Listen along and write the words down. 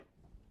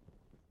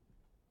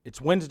It's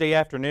Wednesday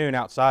afternoon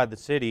outside the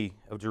city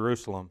of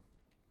Jerusalem.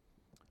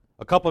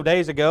 A couple of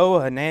days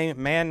ago, a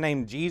man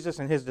named Jesus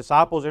and his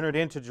disciples entered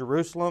into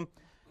Jerusalem,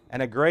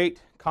 and a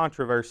great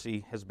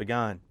controversy has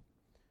begun.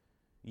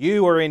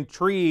 You are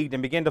intrigued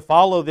and begin to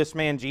follow this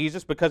man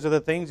Jesus because of the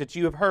things that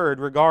you have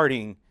heard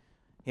regarding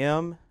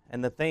him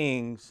and the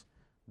things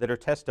that are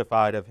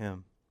testified of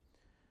him.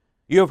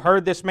 You have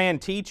heard this man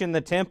teach in the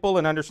temple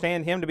and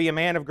understand him to be a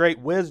man of great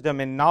wisdom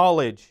and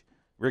knowledge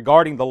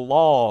regarding the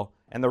law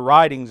and the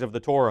writings of the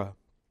Torah.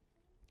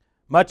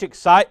 Much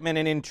excitement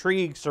and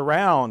intrigue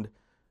surround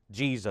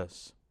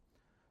Jesus.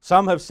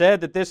 Some have said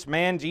that this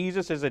man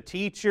Jesus is a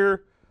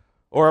teacher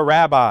or a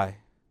rabbi.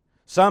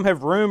 Some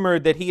have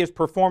rumored that he has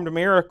performed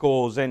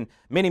miracles and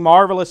many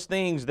marvelous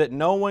things that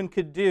no one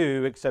could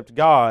do except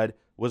God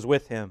was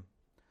with him.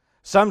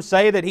 Some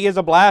say that he is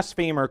a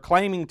blasphemer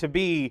claiming to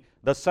be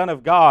the Son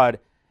of God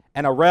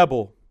and a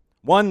rebel,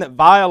 one that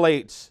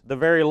violates the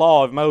very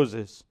law of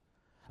Moses.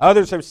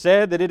 Others have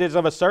said that it is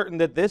of a certain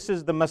that this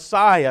is the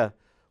Messiah,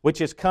 which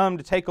has come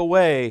to take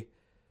away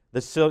the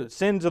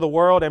sins of the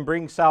world and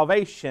bring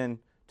salvation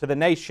to the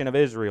nation of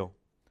Israel.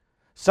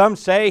 Some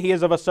say he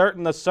is of a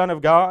certain the Son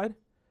of God.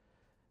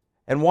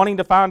 And wanting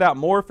to find out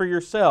more for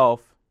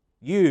yourself,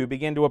 you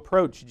begin to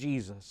approach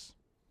Jesus.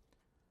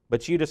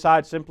 But you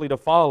decide simply to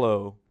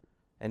follow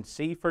and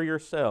see for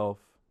yourself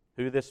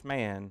who this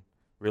man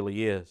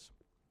really is.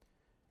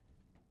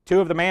 Two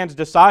of the man's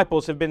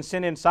disciples have been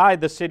sent inside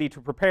the city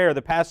to prepare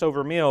the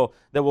Passover meal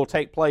that will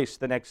take place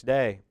the next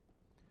day.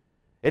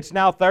 It's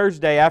now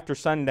Thursday after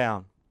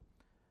sundown.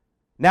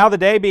 Now the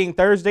day being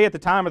Thursday at the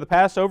time of the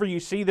Passover, you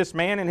see this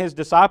man and his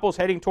disciples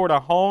heading toward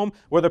a home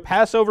where the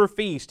Passover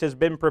feast has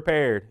been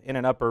prepared in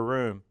an upper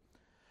room.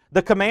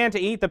 The command to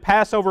eat the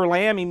Passover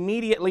lamb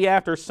immediately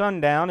after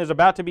sundown is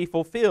about to be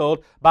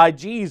fulfilled by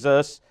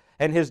Jesus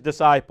and his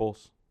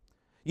disciples.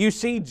 You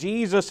see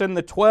Jesus and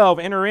the 12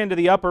 enter into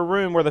the upper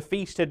room where the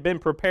feast had been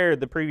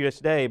prepared the previous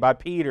day by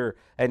Peter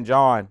and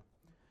John.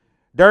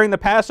 During the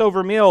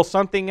Passover meal,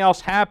 something else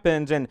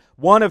happens, and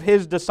one of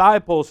his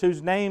disciples,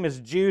 whose name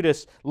is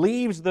Judas,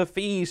 leaves the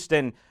feast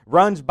and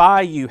runs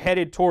by you,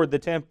 headed toward the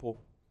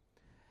temple.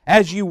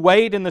 As you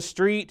wait in the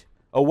street,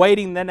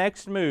 awaiting the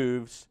next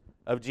moves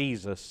of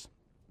Jesus.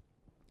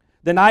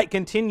 The night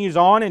continues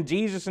on, and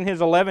Jesus and his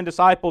 11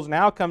 disciples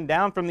now come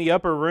down from the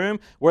upper room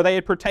where they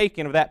had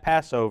partaken of that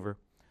Passover.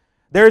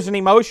 There's an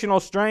emotional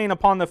strain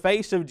upon the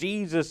face of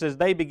Jesus as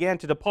they begin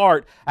to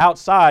depart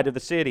outside of the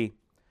city.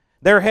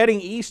 They're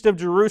heading east of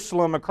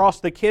Jerusalem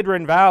across the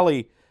Kidron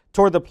Valley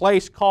toward the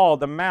place called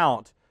the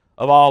Mount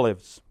of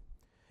Olives.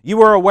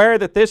 You are aware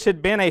that this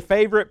had been a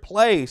favorite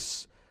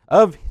place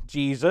of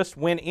Jesus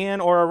when in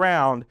or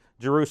around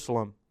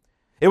Jerusalem.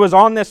 It was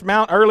on this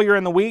mount earlier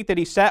in the week that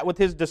he sat with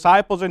his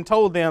disciples and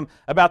told them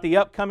about the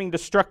upcoming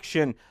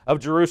destruction of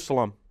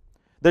Jerusalem.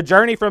 The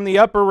journey from the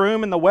upper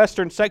room in the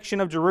western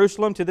section of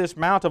Jerusalem to this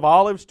Mount of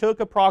Olives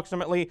took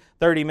approximately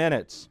 30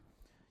 minutes.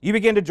 You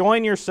begin to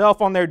join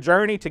yourself on their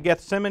journey to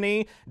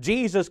Gethsemane.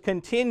 Jesus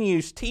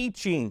continues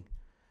teaching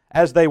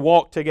as they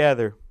walk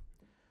together.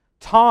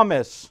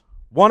 Thomas,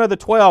 one of the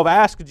 12,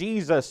 asked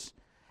Jesus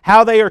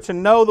how they are to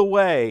know the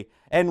way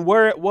and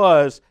where it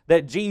was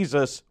that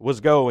Jesus was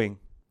going.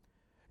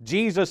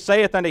 Jesus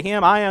saith unto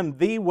him, I am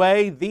the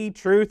way, the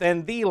truth,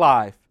 and the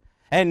life,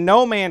 and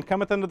no man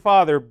cometh unto the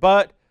Father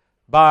but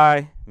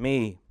by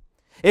me.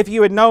 If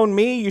you had known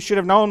me, you should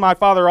have known my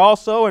Father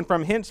also, and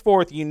from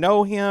henceforth you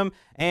know him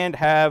and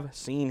have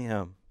seen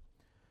him.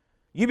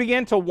 You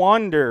begin to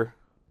wonder,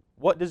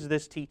 what does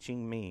this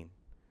teaching mean?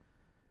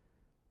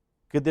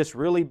 Could this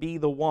really be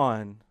the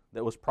one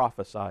that was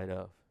prophesied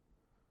of?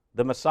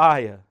 The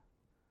Messiah,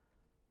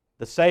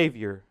 the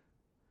Savior,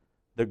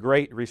 the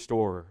great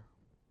restorer.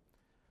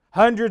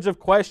 Hundreds of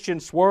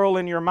questions swirl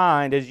in your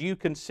mind as you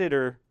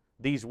consider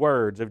these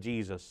words of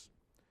Jesus.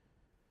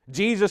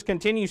 Jesus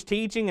continues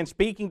teaching and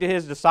speaking to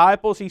his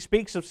disciples. He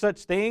speaks of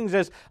such things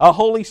as a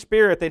Holy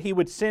Spirit that he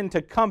would send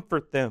to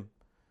comfort them,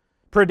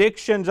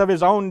 predictions of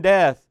his own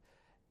death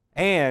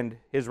and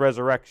his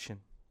resurrection.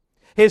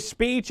 His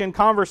speech and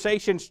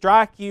conversation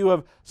strike you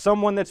of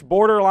someone that's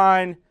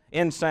borderline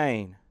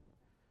insane.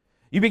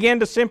 You begin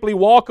to simply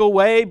walk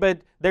away,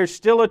 but there's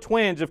still a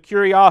twinge of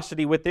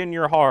curiosity within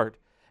your heart.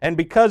 And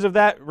because of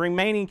that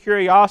remaining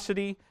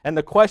curiosity and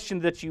the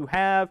questions that you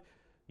have,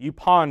 you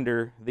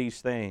ponder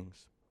these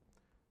things.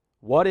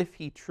 What if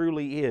he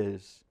truly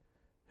is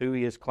who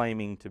he is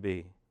claiming to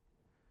be?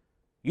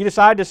 You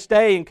decide to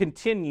stay and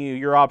continue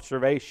your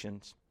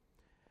observations.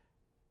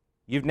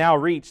 You've now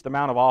reached the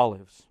Mount of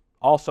Olives,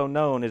 also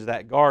known as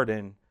that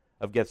Garden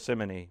of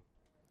Gethsemane.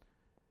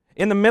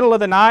 In the middle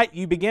of the night,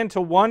 you begin to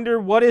wonder,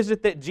 what is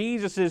it that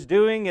Jesus is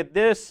doing at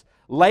this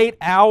late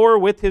hour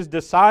with his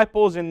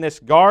disciples in this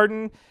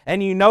garden?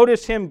 And you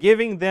notice him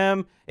giving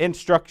them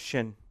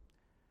instruction.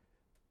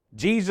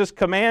 Jesus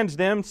commands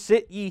them,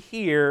 sit ye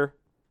here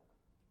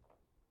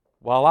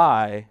while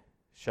I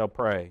shall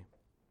pray.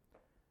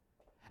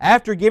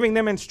 After giving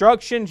them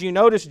instructions, you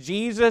notice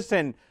Jesus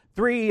and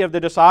 3 of the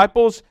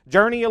disciples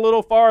journey a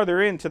little farther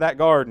into that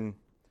garden.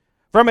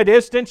 From a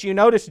distance, you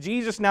notice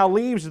Jesus now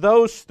leaves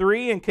those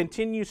three and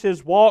continues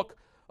his walk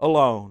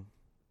alone.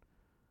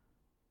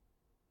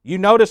 You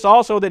notice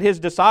also that his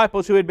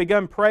disciples who had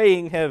begun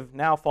praying have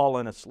now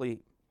fallen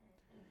asleep.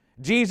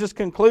 Jesus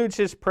concludes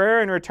his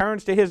prayer and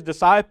returns to his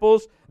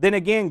disciples, then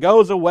again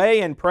goes away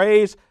and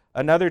prays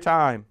another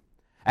time.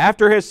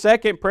 After his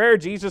second prayer,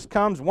 Jesus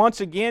comes once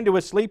again to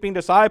his sleeping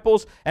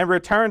disciples and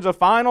returns a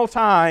final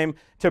time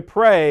to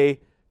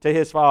pray to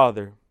his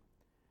Father.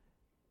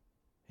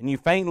 And you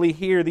faintly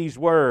hear these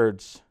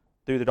words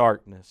through the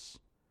darkness.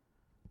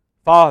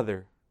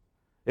 Father,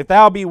 if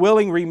thou be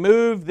willing,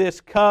 remove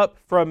this cup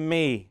from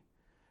me.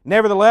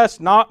 Nevertheless,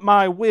 not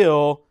my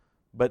will,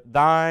 but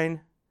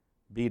thine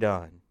be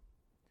done.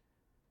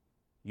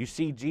 You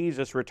see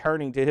Jesus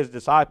returning to his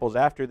disciples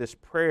after this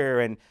prayer,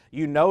 and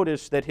you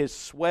notice that his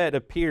sweat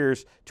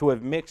appears to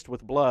have mixed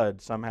with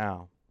blood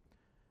somehow.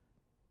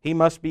 He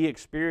must be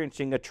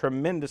experiencing a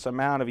tremendous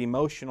amount of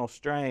emotional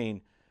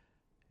strain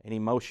and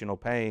emotional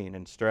pain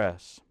and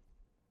stress.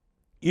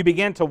 You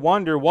begin to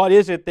wonder, what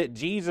is it that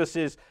Jesus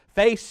is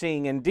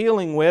facing and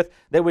dealing with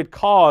that would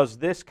cause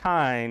this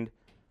kind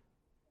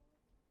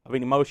of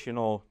an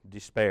emotional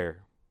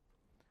despair?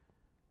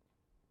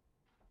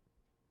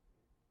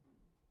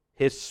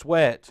 His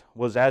sweat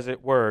was, as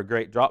it were,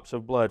 great drops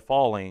of blood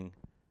falling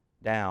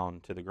down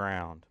to the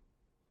ground.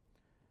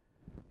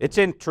 It's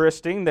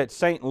interesting that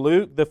St.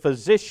 Luke, the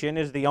physician,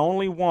 is the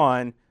only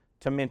one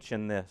to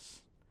mention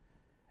this.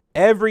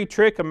 Every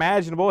trick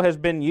imaginable has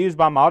been used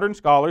by modern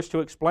scholars to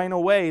explain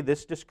away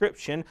this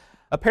description,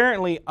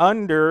 apparently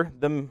under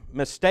the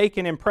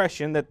mistaken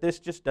impression that this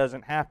just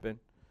doesn't happen.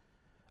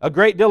 A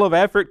great deal of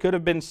effort could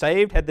have been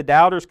saved had the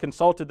doubters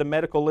consulted the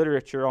medical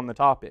literature on the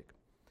topic.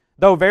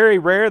 Though very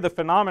rare, the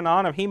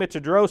phenomenon of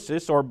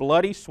hematidrosis, or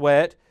bloody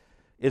sweat,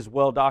 is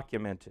well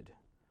documented.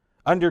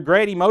 Under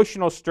great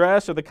emotional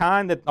stress of the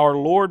kind that our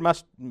Lord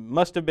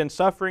must have been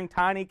suffering,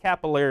 tiny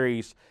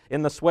capillaries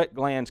in the sweat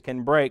glands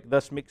can break,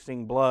 thus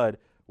mixing blood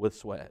with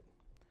sweat.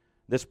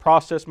 This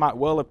process might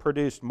well have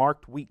produced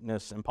marked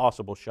weakness and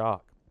possible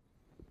shock.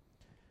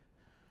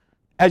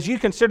 As you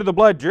consider the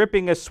blood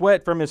dripping as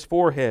sweat from his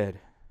forehead,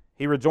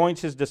 he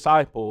rejoins his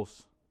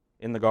disciples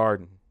in the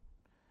garden.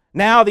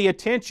 Now the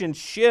attention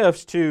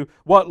shifts to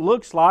what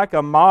looks like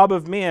a mob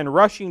of men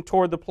rushing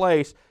toward the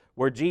place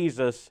where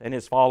Jesus and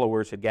his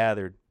followers had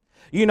gathered.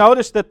 You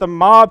notice that the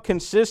mob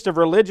consists of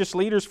religious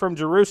leaders from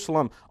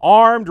Jerusalem,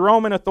 armed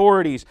Roman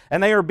authorities,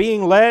 and they are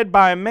being led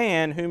by a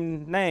man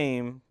whose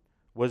name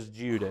was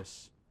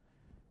Judas,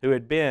 who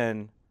had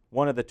been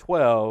one of the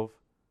 12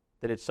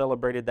 that had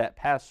celebrated that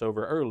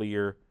Passover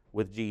earlier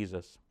with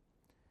Jesus.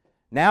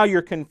 Now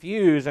you're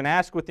confused and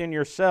ask within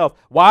yourself,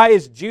 why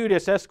is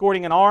Judas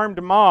escorting an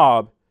armed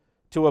mob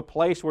to a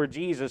place where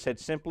Jesus had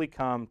simply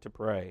come to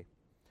pray?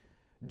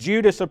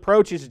 Judas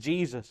approaches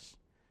Jesus.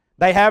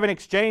 They have an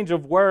exchange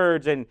of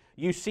words, and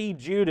you see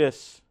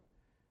Judas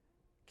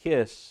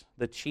kiss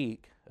the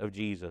cheek of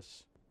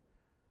Jesus.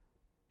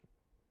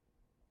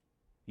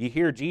 You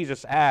hear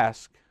Jesus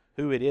ask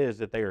who it is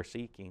that they are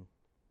seeking.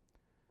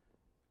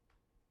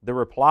 The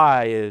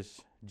reply is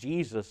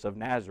Jesus of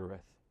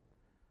Nazareth.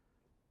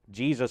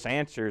 Jesus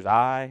answers,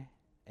 I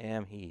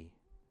am He.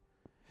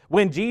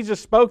 When Jesus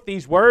spoke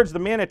these words, the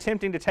men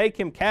attempting to take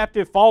Him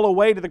captive fall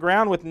away to the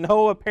ground with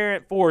no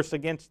apparent force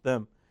against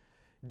them.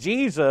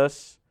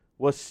 Jesus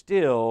was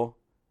still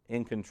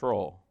in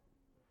control.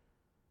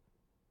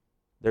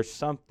 There's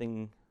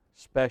something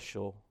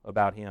special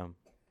about Him.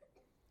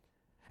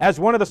 As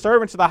one of the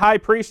servants of the high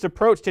priest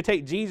approached to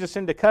take Jesus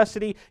into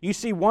custody, you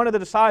see one of the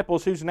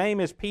disciples, whose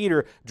name is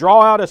Peter,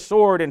 draw out a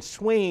sword and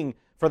swing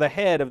for the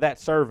head of that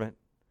servant.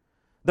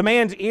 The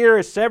man's ear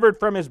is severed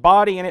from his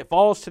body and it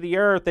falls to the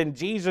earth, and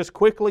Jesus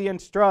quickly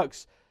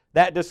instructs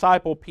that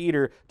disciple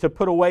Peter to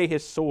put away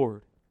his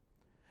sword.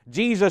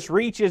 Jesus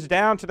reaches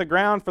down to the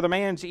ground for the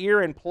man's ear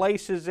and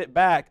places it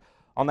back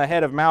on the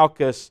head of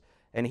Malchus,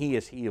 and he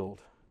is healed.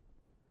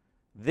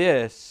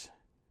 This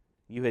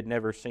you had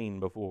never seen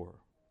before.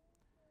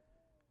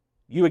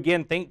 You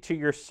again think to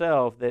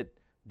yourself that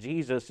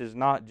Jesus is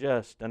not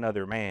just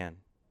another man.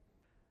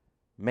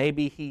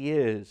 Maybe He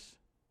is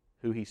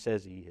who He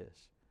says He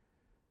is.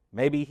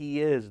 Maybe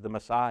He is the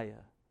Messiah.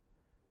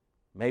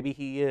 Maybe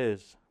He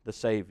is the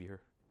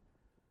Savior.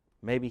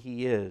 Maybe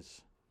He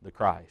is the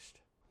Christ.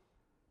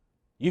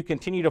 You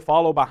continue to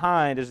follow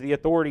behind as the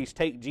authorities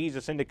take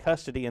Jesus into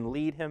custody and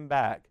lead Him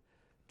back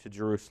to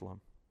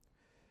Jerusalem.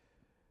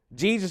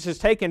 Jesus is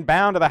taken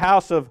bound to the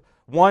house of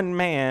one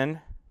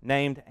man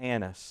named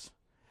Annas.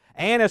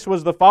 Annas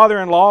was the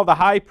father-in-law of the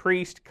high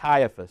priest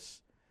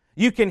Caiaphas.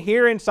 You can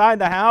hear inside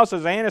the house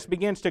as Annas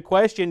begins to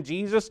question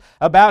Jesus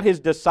about His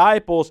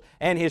disciples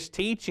and His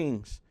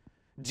teachings.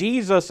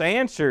 Jesus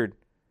answered,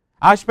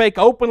 I spake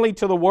openly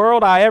to the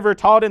world. I ever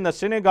taught in the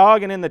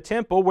synagogue and in the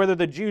temple, whither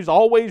the Jews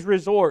always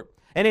resort.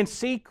 And in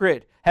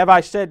secret have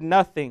I said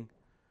nothing.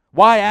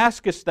 Why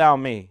askest thou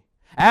me?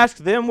 Ask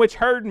them which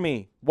heard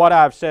me what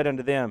I have said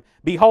unto them.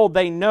 Behold,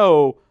 they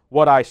know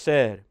what I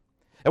said.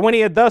 And when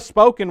he had thus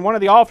spoken, one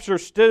of the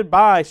officers stood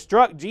by,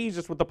 struck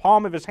Jesus with the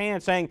palm of his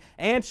hand, saying,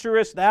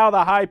 Answerest thou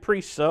the high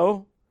priest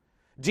so?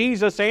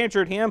 Jesus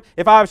answered him,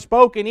 If I have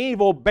spoken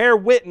evil, bear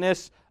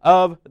witness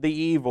of the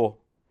evil.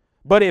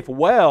 But if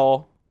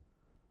well,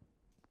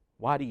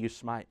 why do you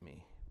smite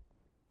me?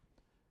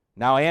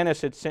 Now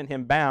Annas had sent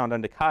him bound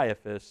unto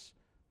Caiaphas,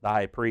 the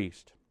high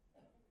priest.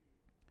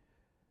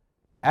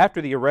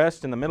 After the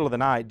arrest in the middle of the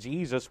night,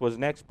 Jesus was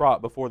next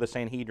brought before the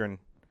Sanhedrin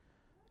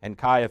and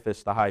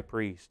Caiaphas, the high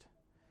priest.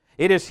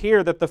 It is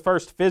here that the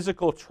first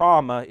physical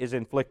trauma is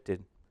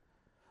inflicted.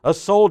 A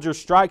soldier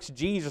strikes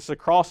Jesus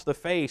across the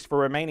face for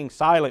remaining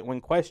silent when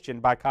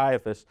questioned by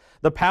Caiaphas.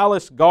 The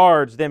palace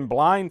guards then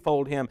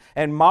blindfold him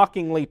and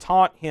mockingly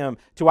taunt him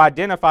to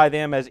identify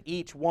them as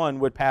each one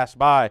would pass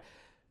by,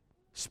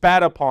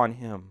 spat upon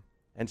him,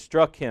 and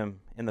struck him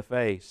in the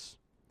face.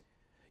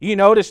 You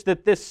notice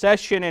that this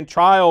session and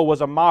trial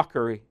was a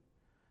mockery.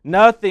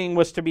 Nothing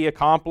was to be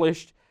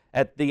accomplished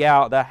at the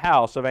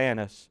house of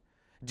Annas.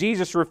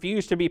 Jesus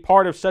refused to be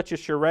part of such a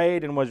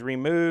charade and was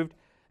removed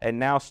and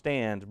now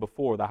stands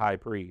before the high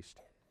priest.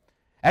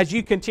 As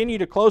you continue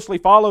to closely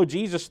follow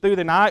Jesus through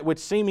the night, which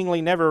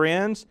seemingly never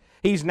ends,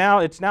 it's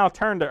now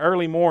turned to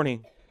early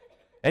morning,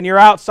 and you're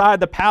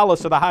outside the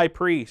palace of the high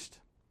priest.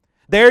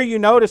 There you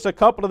notice a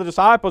couple of the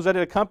disciples that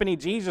had accompanied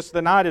Jesus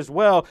the night as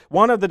well.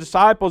 One of the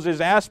disciples is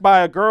asked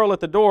by a girl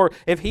at the door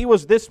if he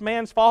was this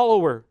man's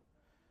follower.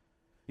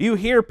 You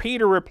hear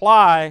Peter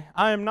reply,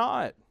 I am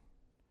not.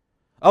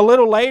 A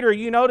little later,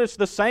 you notice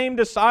the same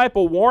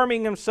disciple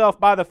warming himself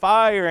by the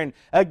fire, and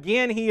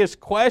again he is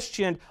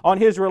questioned on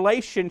his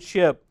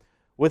relationship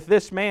with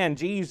this man,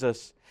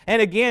 Jesus. And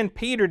again,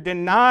 Peter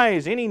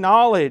denies any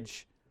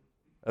knowledge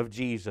of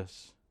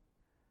Jesus.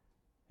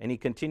 And he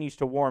continues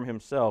to warm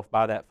himself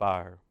by that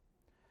fire.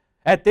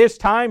 At this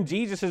time,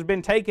 Jesus has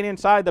been taken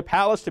inside the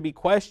palace to be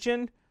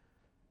questioned.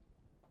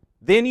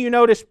 Then you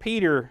notice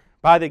Peter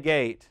by the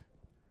gate.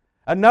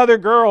 Another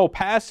girl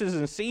passes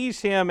and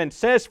sees him and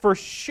says for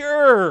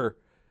sure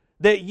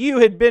that you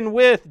had been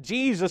with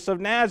Jesus of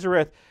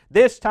Nazareth.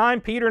 This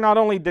time, Peter not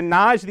only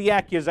denies the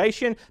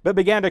accusation, but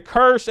began to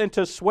curse and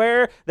to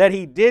swear that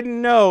he didn't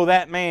know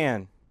that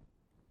man.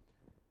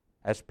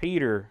 As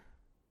Peter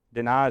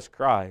denies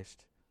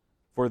Christ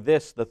for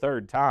this the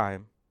third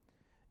time,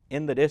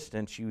 in the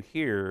distance you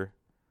hear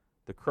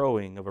the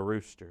crowing of a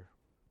rooster.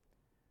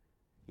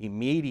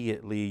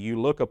 Immediately you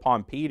look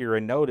upon Peter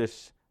and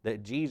notice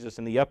that Jesus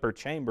in the upper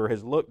chamber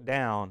has looked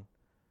down,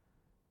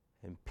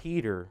 and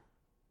Peter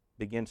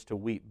begins to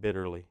weep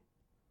bitterly.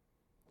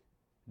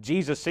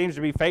 Jesus seems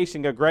to be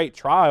facing a great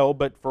trial,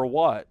 but for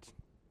what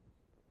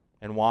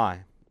and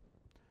why?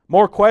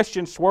 More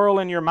questions swirl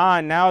in your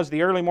mind now as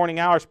the early morning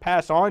hours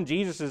pass on.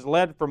 Jesus is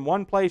led from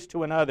one place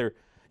to another.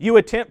 You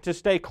attempt to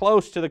stay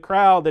close to the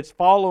crowd that's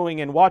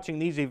following and watching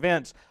these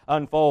events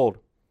unfold.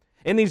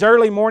 In these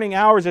early morning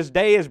hours as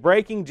day is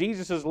breaking,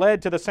 Jesus is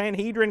led to the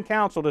Sanhedrin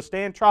Council to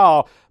stand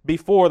trial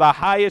before the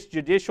highest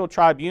judicial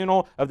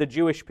tribunal of the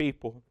Jewish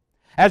people.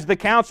 As the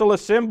council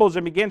assembles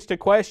and begins to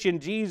question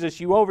Jesus,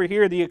 you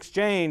overhear the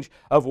exchange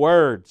of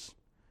words.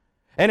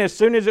 And as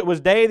soon as it was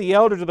day, the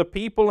elders of the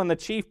people and the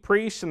chief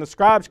priests and the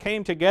scribes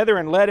came together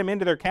and led him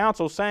into their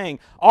council, saying,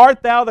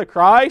 Art thou the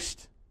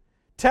Christ?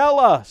 Tell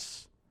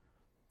us.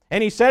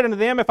 And he said unto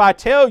them, If I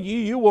tell you,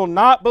 you will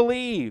not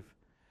believe.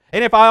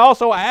 And if I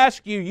also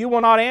ask you, you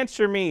will not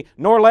answer me,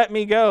 nor let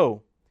me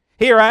go.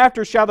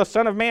 Hereafter shall the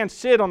Son of Man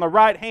sit on the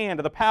right hand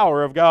of the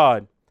power of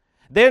God.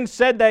 Then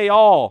said they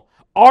all,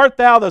 Art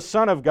thou the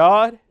Son of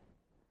God?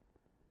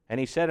 And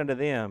he said unto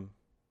them,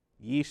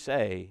 Ye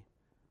say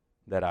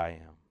that I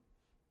am.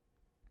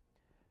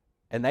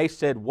 And they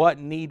said, What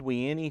need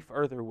we any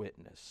further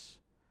witness?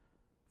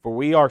 For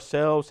we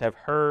ourselves have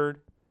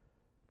heard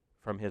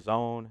from his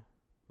own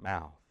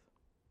mouth.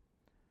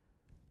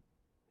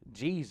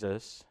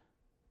 Jesus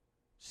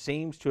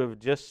seems to have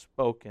just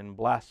spoken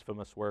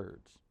blasphemous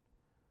words.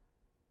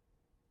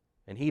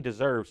 And he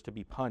deserves to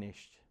be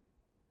punished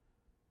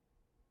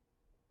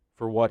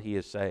for what he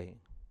is saying.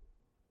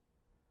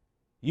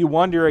 You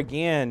wonder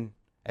again,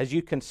 as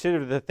you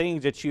consider the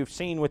things that you've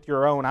seen with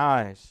your own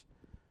eyes,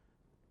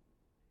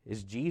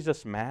 is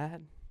Jesus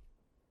mad?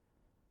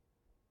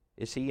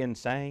 Is he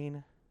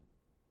insane?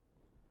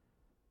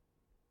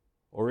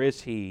 Or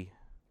is he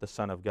the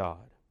Son of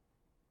God?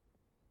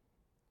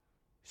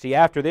 See,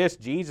 after this,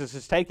 Jesus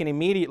is taken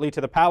immediately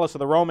to the palace of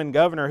the Roman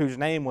governor whose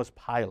name was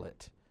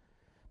Pilate.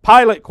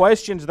 Pilate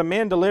questions the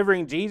men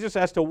delivering Jesus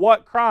as to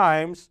what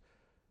crimes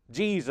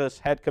Jesus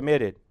had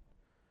committed.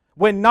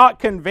 When not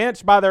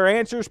convinced by their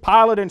answers,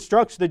 Pilate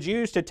instructs the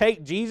Jews to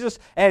take Jesus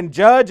and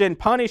judge and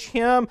punish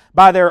him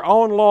by their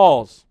own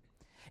laws.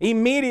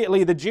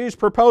 Immediately, the Jews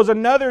propose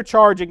another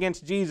charge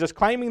against Jesus,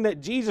 claiming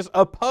that Jesus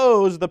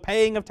opposed the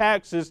paying of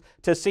taxes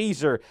to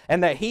Caesar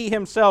and that he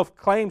himself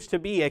claims to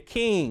be a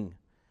king.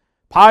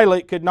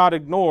 Pilate could not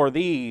ignore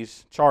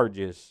these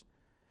charges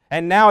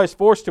and now is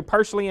forced to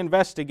personally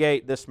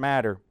investigate this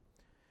matter.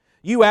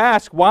 You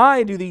ask,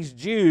 why do these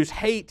Jews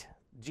hate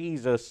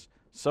Jesus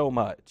so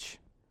much?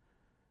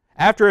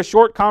 After a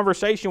short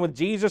conversation with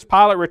Jesus,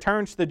 Pilate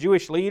returns to the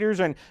Jewish leaders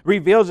and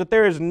reveals that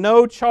there is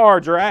no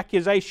charge or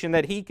accusation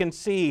that he can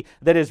see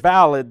that is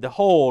valid to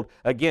hold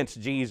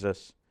against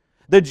Jesus.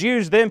 The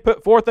Jews then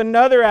put forth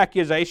another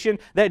accusation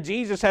that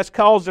Jesus has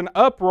caused an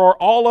uproar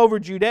all over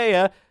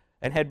Judea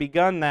and had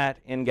begun that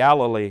in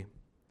Galilee.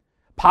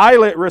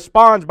 Pilate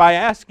responds by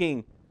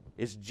asking,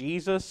 "Is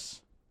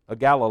Jesus a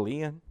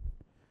Galilean?"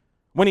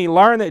 When he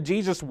learned that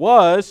Jesus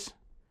was,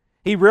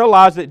 he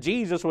realized that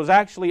Jesus was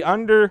actually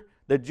under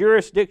the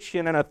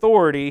jurisdiction and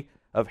authority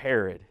of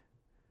Herod.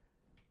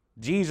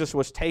 Jesus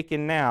was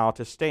taken now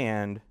to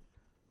stand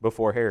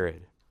before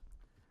Herod.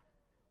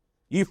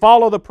 You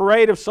follow the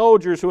parade of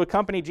soldiers who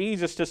accompany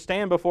Jesus to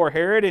stand before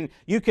Herod, and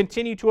you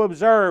continue to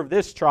observe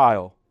this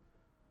trial.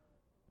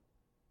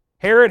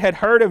 Herod had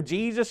heard of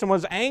Jesus and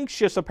was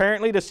anxious,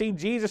 apparently, to see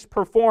Jesus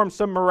perform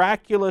some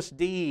miraculous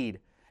deed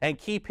and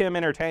keep him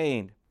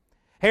entertained.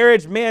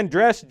 Herod's men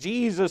dressed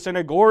Jesus in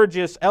a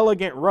gorgeous,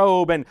 elegant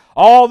robe, and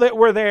all that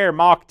were there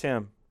mocked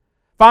him.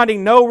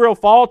 Finding no real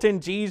fault in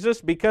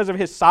Jesus because of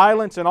his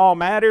silence in all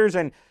matters,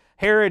 and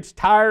Herod's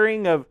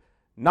tiring of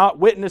not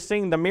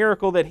witnessing the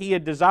miracle that he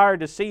had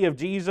desired to see of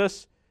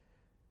Jesus,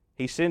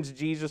 he sends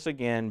Jesus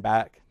again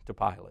back to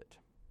Pilate.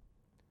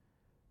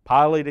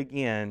 Pilate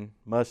again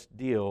must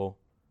deal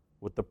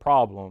with the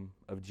problem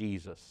of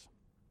Jesus.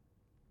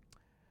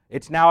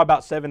 It's now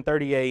about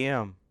 7:30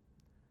 a.m.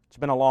 It's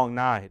been a long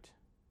night.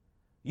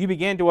 You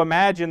begin to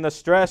imagine the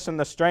stress and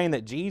the strain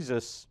that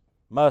Jesus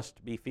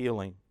must be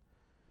feeling.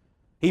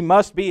 He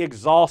must be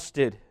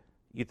exhausted,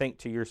 you think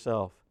to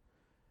yourself.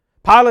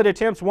 Pilate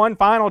attempts one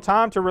final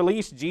time to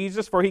release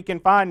Jesus, for he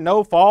can find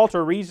no fault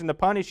or reason to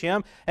punish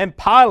him. And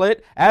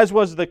Pilate, as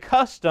was the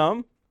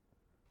custom,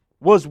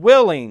 was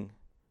willing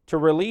to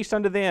release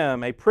unto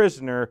them a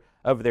prisoner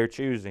of their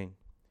choosing.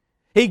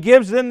 He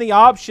gives them the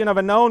option of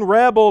a known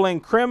rebel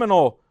and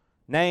criminal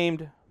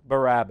named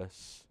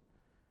Barabbas.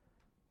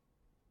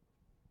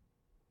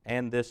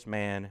 And this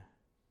man,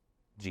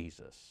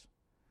 Jesus.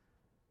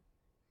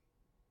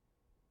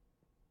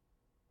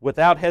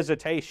 Without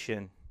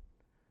hesitation,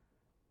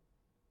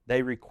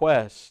 they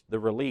request the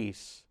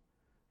release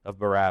of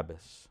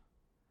Barabbas.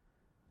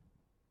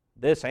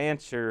 This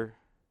answer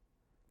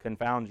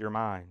confounds your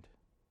mind.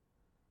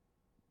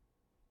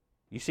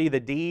 You see, the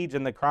deeds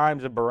and the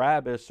crimes of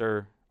Barabbas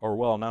are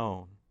well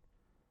known.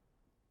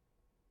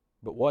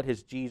 But what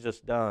has Jesus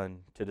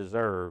done to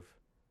deserve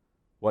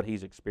what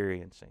he's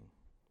experiencing?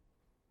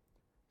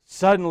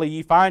 Suddenly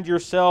you find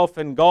yourself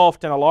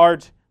engulfed in a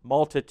large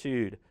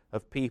multitude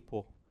of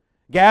people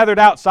gathered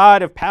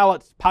outside of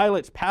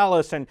Pilate's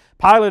palace, and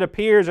Pilate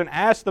appears and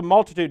asks the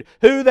multitude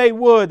who they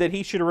would that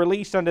he should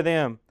release unto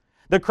them.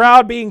 The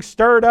crowd, being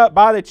stirred up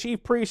by the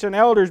chief priests and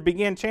elders,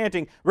 began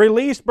chanting,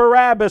 "Release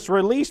Barabbas!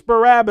 Release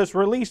Barabbas!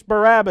 Release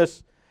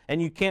Barabbas!"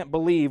 And you can't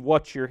believe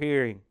what you're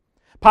hearing.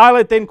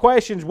 Pilate then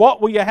questions,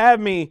 "What will you have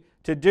me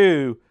to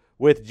do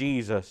with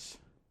Jesus?"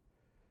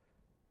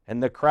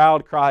 And the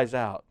crowd cries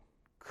out,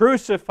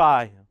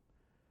 "Crucify him!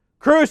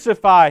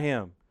 Crucify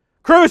him!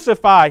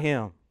 Crucify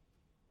him!"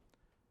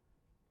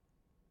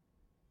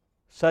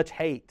 Such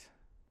hate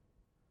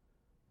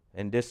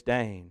and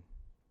disdain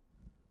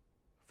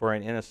for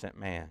an innocent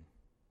man.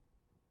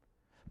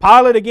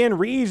 Pilate again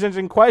reasons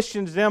and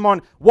questions them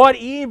on what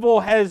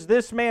evil has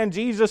this man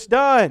Jesus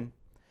done.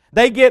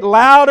 They get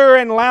louder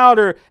and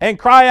louder and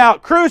cry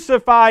out,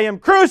 "Crucify him!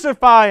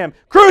 Crucify him!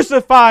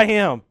 Crucify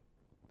him!"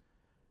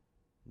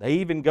 They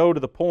even go to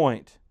the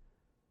point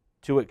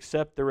to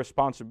accept the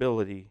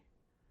responsibility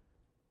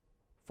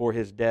for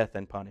his death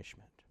and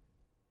punishment.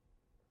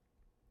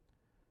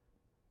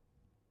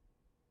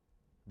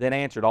 Then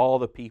answered all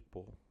the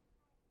people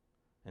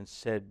and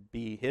said,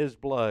 "Be his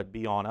blood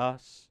be on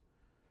us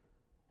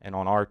and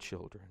on our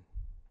children."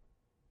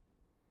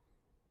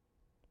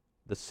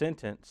 The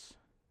sentence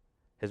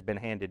has been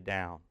handed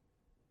down.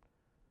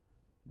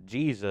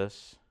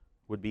 Jesus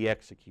would be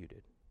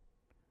executed.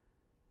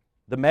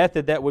 The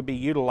method that would be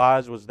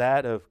utilized was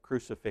that of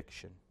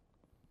crucifixion.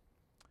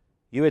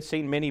 You had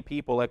seen many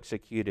people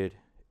executed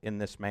in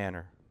this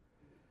manner.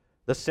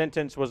 The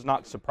sentence was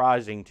not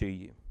surprising to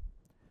you.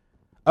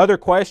 Other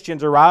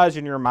questions arise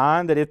in your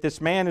mind that if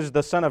this man is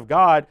the Son of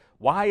God,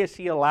 why is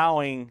he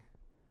allowing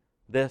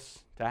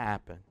this to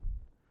happen?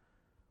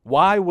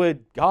 Why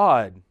would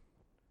God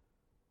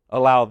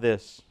allow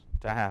this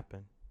to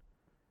happen?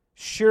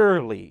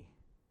 Surely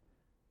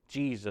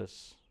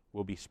Jesus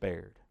will be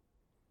spared.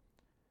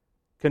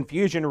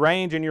 Confusion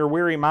reigns in your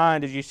weary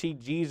mind as you see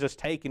Jesus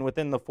taken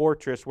within the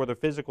fortress where the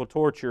physical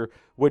torture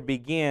would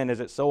begin, as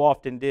it so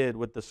often did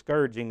with the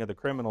scourging of the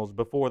criminals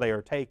before they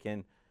are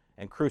taken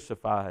and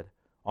crucified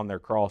on their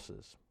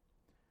crosses.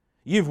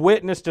 You've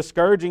witnessed a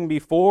scourging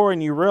before,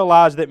 and you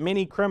realize that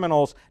many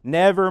criminals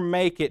never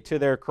make it to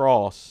their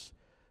cross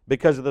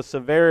because of the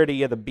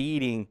severity of the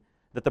beating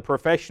that the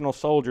professional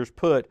soldiers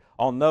put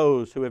on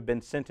those who have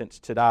been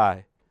sentenced to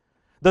die.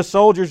 The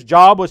soldier's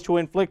job was to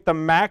inflict the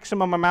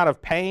maximum amount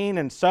of pain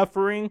and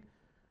suffering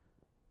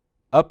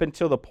up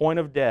until the point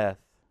of death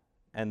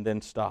and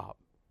then stop.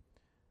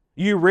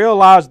 You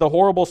realize the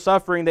horrible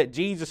suffering that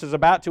Jesus is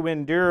about to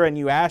endure, and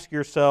you ask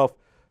yourself,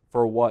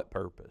 for what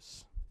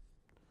purpose?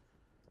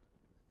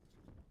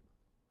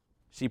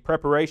 See,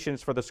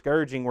 preparations for the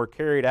scourging were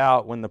carried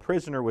out when the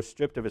prisoner was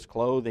stripped of his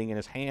clothing and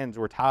his hands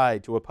were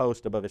tied to a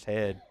post above his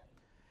head.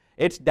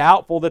 It's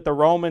doubtful that the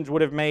Romans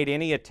would have made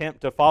any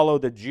attempt to follow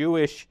the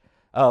Jewish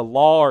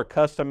law or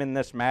custom in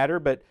this matter,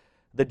 but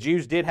the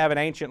Jews did have an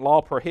ancient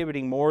law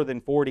prohibiting more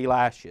than 40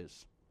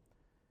 lashes.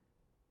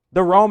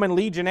 The Roman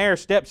legionnaire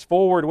steps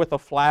forward with a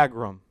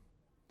flagrum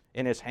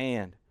in his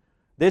hand.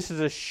 This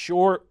is a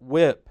short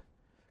whip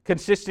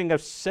consisting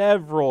of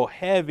several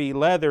heavy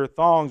leather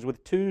thongs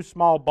with 2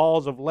 small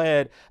balls of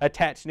lead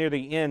attached near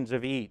the ends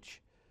of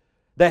each.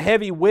 The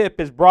heavy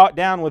whip is brought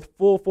down with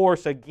full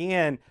force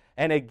again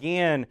and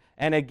again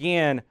and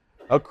again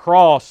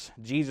across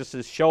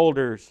Jesus'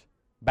 shoulders,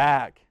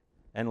 back,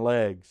 and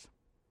legs.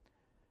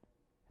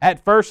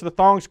 At first, the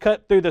thongs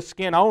cut through the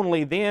skin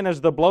only. Then,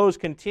 as the blows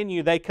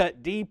continue, they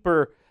cut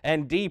deeper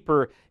and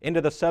deeper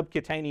into the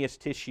subcutaneous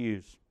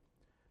tissues.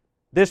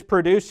 This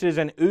produces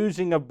an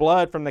oozing of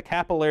blood from the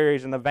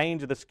capillaries and the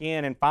veins of the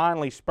skin, and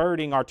finally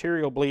spurting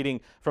arterial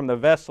bleeding from the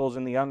vessels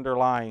in the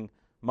underlying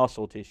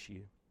muscle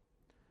tissue.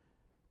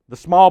 The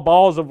small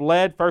balls of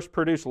lead first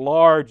produce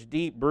large,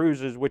 deep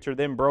bruises, which are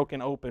then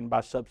broken open by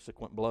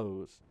subsequent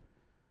blows.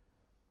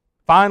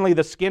 Finally,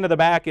 the skin of the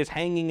back is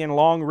hanging in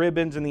long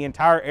ribbons, and the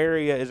entire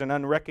area is an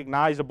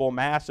unrecognizable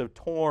mass of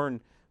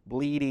torn,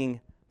 bleeding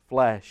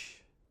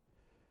flesh.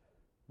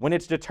 When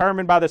it's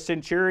determined by the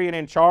centurion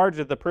in charge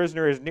that the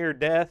prisoner is near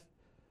death,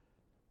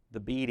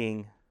 the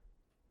beating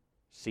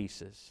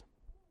ceases.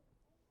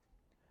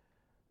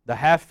 The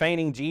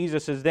half-fainting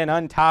Jesus is then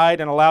untied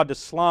and allowed to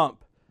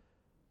slump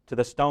to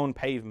the stone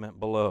pavement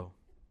below,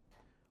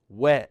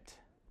 wet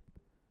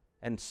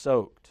and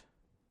soaked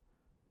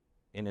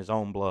in his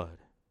own blood.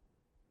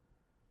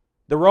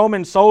 The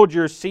Roman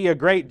soldiers see a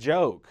great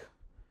joke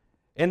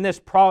in this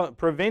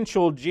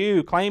provincial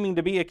Jew claiming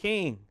to be a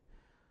king.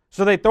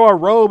 So they throw a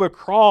robe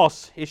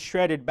across his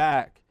shredded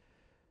back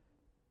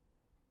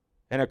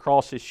and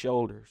across his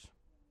shoulders.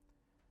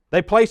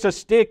 They place a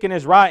stick in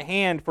his right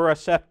hand for a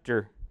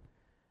scepter.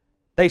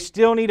 They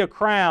still need a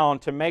crown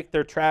to make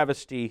their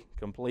travesty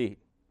complete.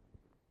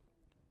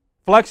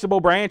 Flexible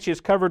branches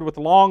covered with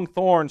long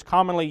thorns,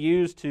 commonly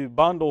used to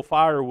bundle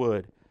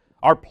firewood,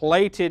 are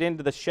plaited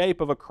into the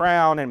shape of a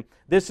crown, and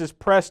this is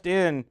pressed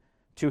in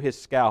to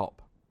his scalp.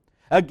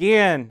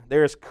 Again,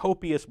 there is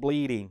copious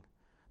bleeding,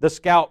 the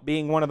scalp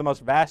being one of the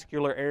most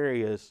vascular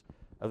areas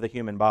of the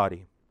human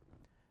body.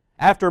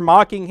 After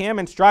mocking him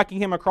and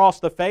striking him across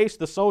the face,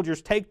 the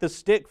soldiers take the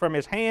stick from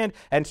his hand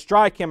and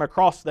strike him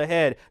across the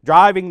head,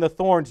 driving the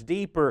thorns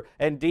deeper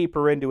and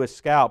deeper into his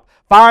scalp.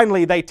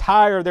 Finally, they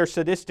tire their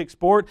sadistic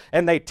sport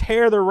and they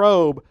tear the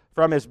robe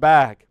from his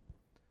back.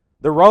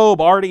 The robe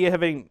already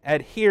having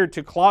adhered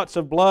to clots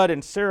of blood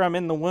and serum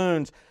in the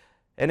wounds,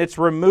 and its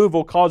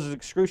removal causes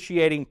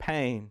excruciating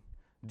pain,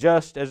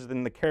 just as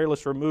in the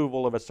careless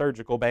removal of a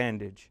surgical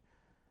bandage.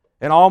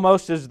 And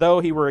almost as though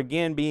he were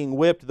again being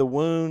whipped, the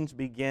wounds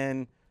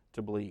begin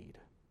to bleed.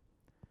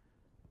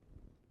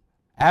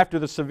 After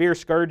the severe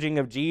scourging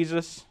of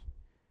Jesus,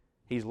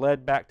 he's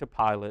led back to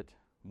Pilate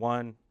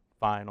one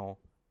final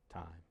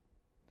time.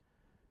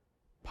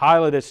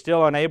 Pilate is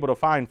still unable to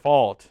find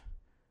fault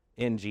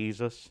in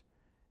Jesus,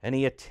 and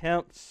he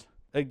attempts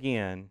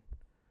again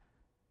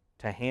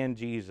to hand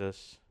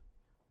Jesus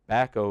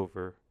back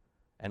over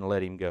and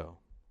let him go.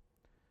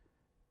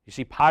 You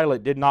see,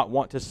 Pilate did not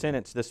want to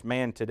sentence this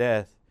man to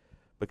death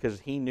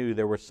because he knew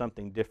there was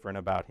something different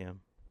about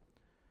him.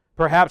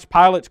 Perhaps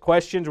Pilate's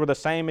questions were the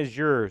same as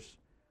yours.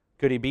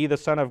 Could he be the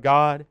Son of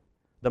God,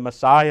 the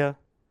Messiah?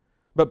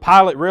 But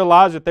Pilate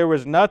realized that there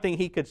was nothing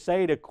he could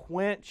say to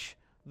quench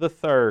the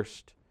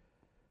thirst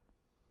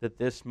that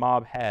this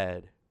mob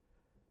had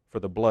for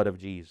the blood of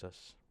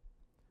Jesus.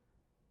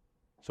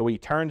 So he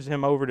turns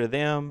him over to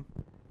them,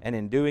 and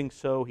in doing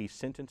so, he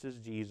sentences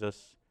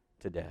Jesus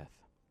to death.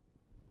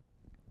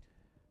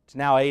 It's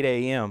now 8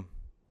 a.m.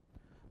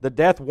 The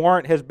death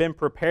warrant has been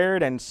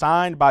prepared and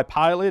signed by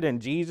Pilate,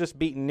 and Jesus,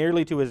 beaten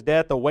nearly to his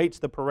death, awaits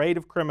the parade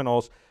of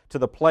criminals to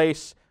the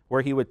place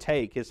where he would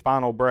take his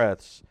final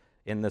breaths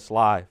in this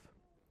life.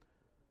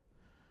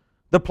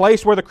 The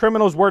place where the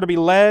criminals were to be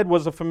led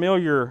was a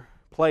familiar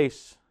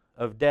place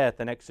of death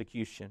and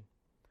execution.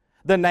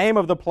 The name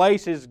of the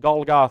place is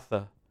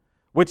Golgotha,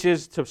 which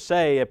is to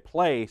say a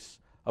place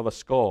of a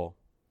skull.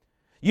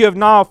 You have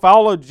now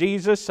followed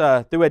Jesus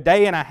through a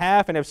day and a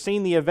half and have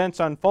seen the events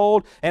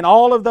unfold, and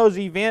all of those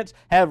events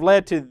have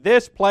led to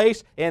this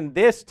place in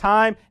this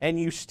time, and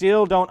you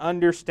still don't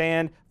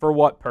understand for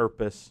what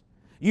purpose.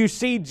 You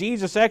see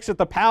Jesus exit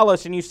the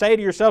palace and you say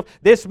to yourself,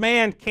 this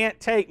man can't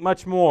take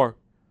much more.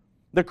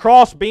 The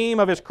cross beam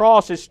of his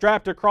cross is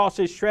strapped across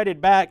his shredded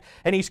back,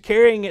 and he's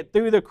carrying it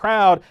through the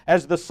crowd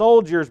as the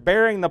soldiers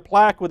bearing the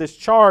plaque with his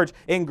charge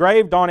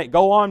engraved on it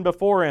go on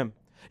before him.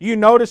 You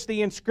notice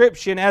the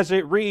inscription as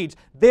it reads,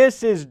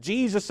 "This is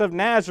Jesus of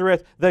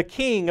Nazareth, the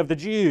King of the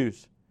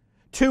Jews."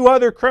 Two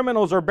other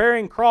criminals are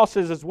bearing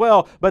crosses as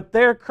well, but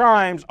their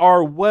crimes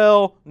are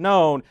well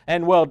known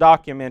and well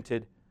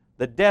documented.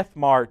 The death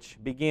march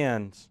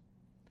begins.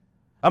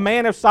 A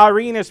man of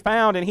Cyrene is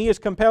found, and he is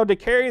compelled to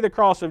carry the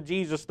cross of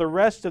Jesus the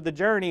rest of the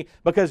journey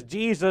because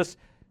Jesus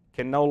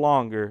can no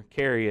longer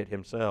carry it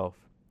himself.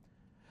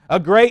 A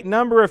great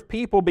number of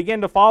people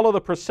begin to follow the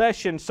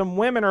procession. Some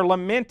women are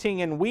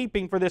lamenting and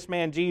weeping for this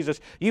man Jesus.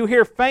 You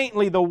hear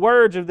faintly the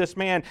words of this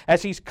man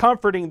as he's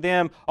comforting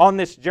them on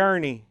this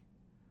journey.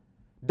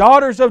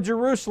 Daughters of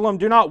Jerusalem,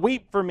 do not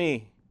weep for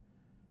me,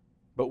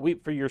 but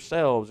weep for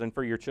yourselves and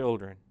for your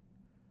children.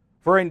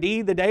 For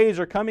indeed the days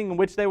are coming in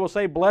which they will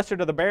say, Blessed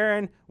are the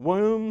barren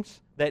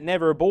wombs that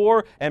never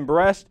bore, and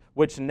breasts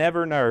which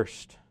never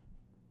nursed.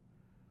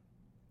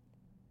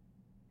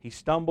 He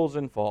stumbles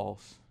and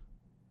falls.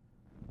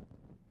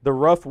 The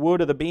rough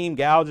wood of the beam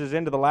gouges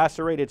into the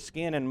lacerated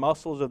skin and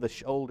muscles of the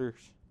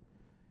shoulders.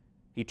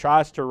 He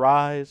tries to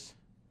rise,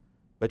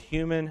 but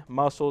human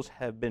muscles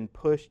have been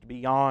pushed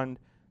beyond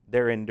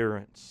their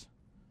endurance.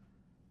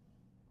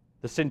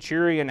 The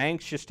centurion,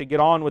 anxious to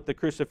get on with the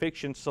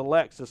crucifixion,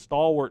 selects a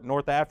stalwart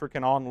North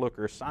African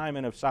onlooker,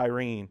 Simon of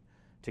Cyrene,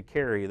 to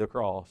carry the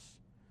cross.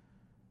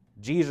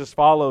 Jesus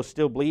follows,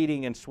 still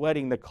bleeding and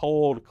sweating the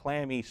cold,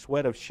 clammy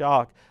sweat of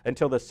shock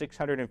until the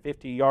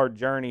 650-yard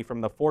journey from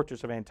the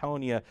fortress of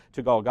Antonia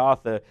to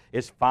Golgotha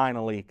is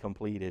finally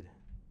completed.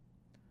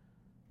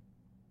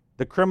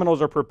 The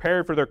criminals are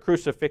prepared for their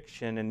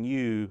crucifixion, and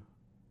you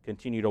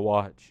continue to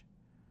watch.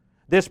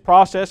 This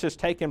process has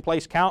taken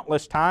place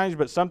countless times,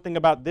 but something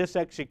about this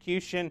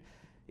execution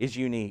is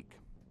unique.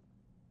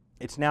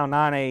 It's now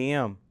 9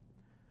 a.m.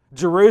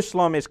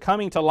 Jerusalem is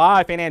coming to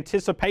life in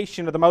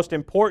anticipation of the most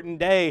important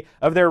day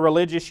of their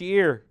religious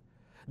year.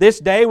 This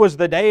day was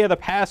the day of the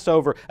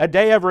Passover, a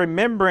day of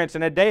remembrance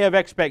and a day of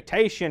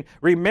expectation,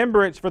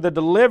 remembrance for the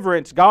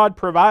deliverance God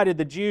provided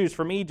the Jews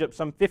from Egypt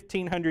some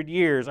 1,500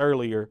 years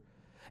earlier,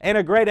 and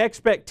a great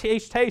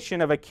expectation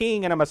of a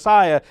king and a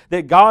Messiah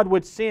that God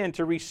would send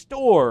to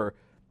restore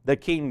the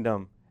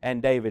kingdom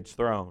and David's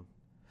throne.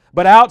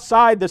 But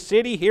outside the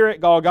city, here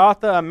at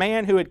Golgotha, a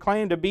man who had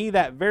claimed to be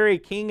that very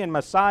king and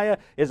Messiah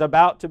is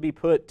about to be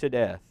put to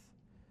death.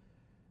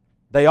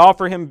 They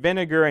offer him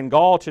vinegar and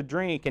gall to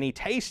drink, and he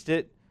tastes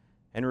it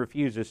and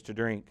refuses to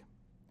drink.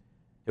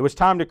 It was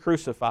time to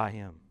crucify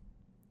him.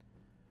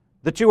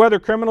 The two other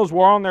criminals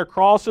were on their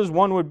crosses.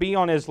 One would be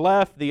on his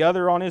left, the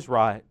other on his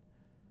right.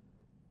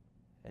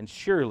 And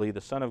surely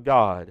the Son of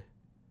God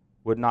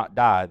would not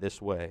die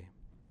this way.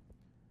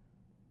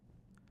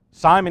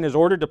 Simon is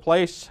ordered to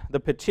place the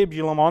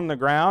patibulum on the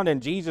ground,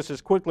 and Jesus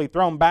is quickly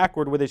thrown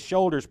backward with his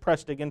shoulders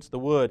pressed against the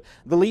wood.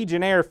 The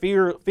legionnaire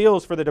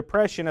feels for the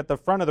depression at the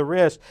front of the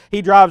wrist.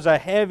 He drives a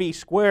heavy,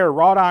 square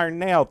wrought iron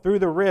nail through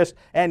the wrist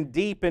and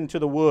deep into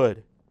the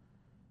wood.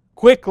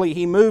 Quickly,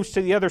 he moves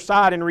to the other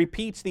side and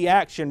repeats the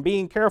action,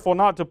 being careful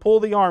not to pull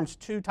the arms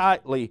too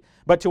tightly,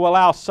 but to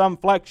allow some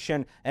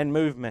flexion and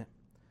movement.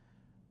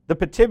 The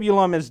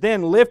patibulum is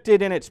then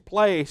lifted in its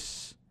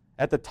place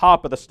at the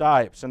top of the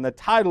stipes, and the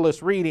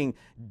titleist reading,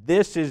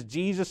 "This is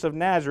Jesus of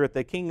Nazareth,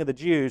 the King of the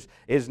Jews,"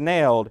 is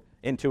nailed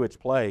into its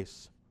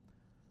place.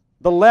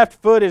 The left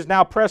foot is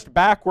now pressed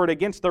backward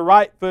against the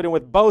right foot, and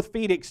with both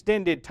feet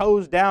extended,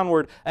 toes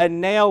downward, a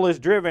nail is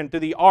driven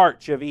through the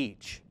arch of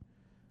each,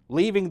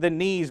 leaving the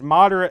knees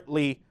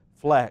moderately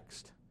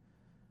flexed.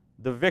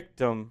 The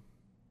victim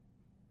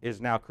is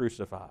now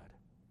crucified.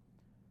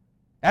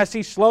 As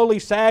he slowly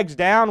sags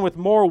down with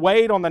more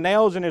weight on the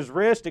nails in his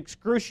wrist,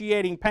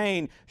 excruciating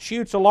pain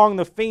shoots along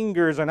the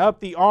fingers and up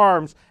the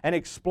arms and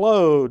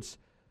explodes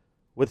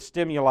with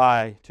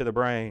stimuli to the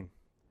brain.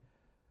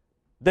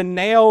 The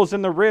nails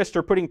in the wrist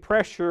are putting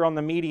pressure on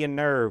the median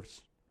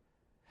nerves.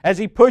 As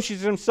he pushes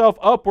himself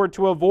upward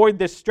to avoid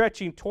this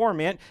stretching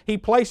torment, he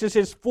places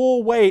his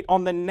full weight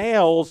on the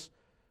nails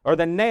or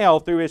the nail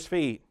through his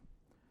feet.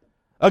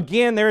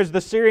 Again, there is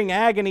the searing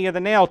agony of the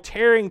nail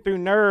tearing through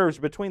nerves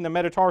between the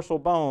metatarsal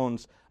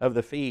bones of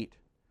the feet.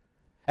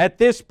 At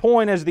this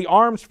point, as the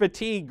arms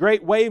fatigue,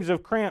 great waves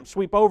of cramp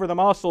sweep over the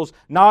muscles,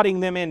 knotting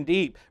them in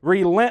deep.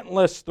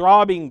 Relentless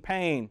throbbing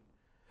pain.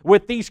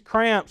 With these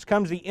cramps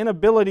comes the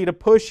inability to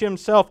push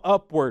himself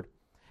upward.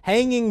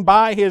 Hanging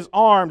by his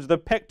arms, the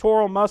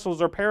pectoral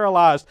muscles are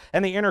paralyzed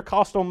and the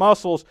intercostal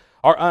muscles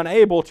are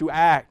unable to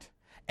act.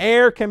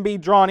 Air can be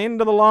drawn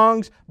into the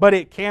lungs, but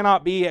it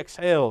cannot be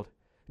exhaled.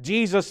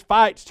 Jesus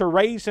fights to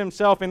raise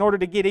himself in order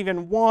to get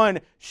even one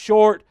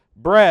short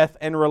breath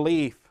and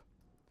relief.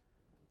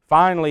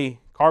 Finally,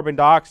 carbon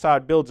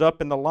dioxide builds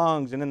up in the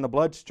lungs and in the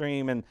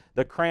bloodstream, and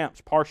the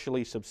cramps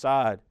partially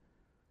subside.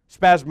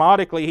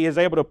 Spasmodically, he is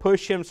able to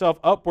push himself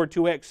upward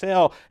to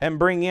exhale and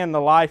bring in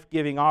the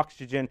life-giving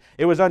oxygen.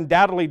 It was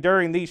undoubtedly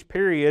during these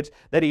periods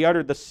that he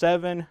uttered the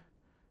 7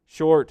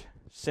 short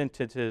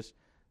sentences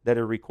that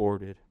are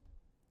recorded.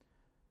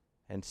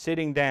 And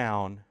sitting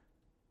down,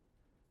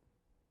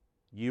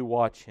 you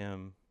watch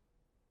him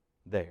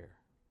there.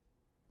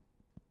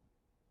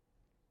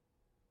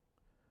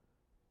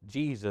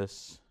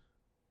 Jesus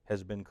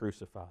has been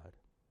crucified.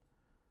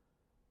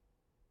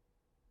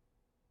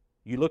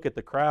 You look at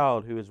the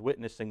crowd who is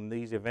witnessing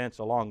these events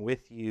along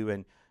with you,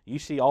 and you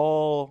see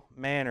all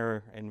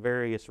manner and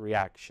various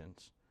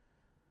reactions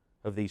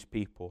of these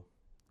people.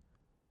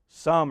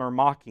 Some are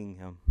mocking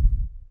him.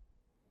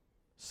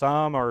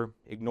 Some are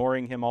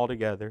ignoring him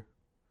altogether.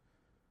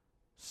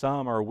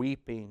 Some are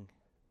weeping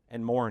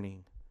and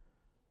mourning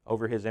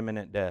over his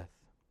imminent death.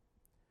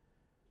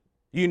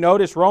 You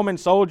notice Roman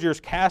soldiers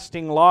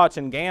casting lots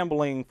and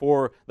gambling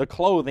for the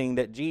clothing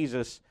that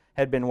Jesus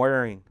had been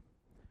wearing.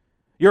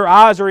 Your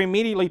eyes are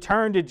immediately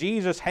turned to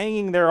Jesus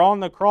hanging there on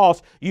the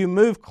cross. You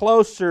move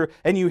closer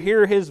and you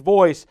hear His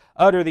voice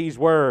utter these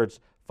words,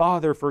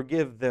 "Father,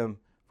 forgive them,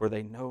 for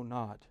they know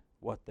not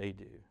what they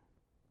do."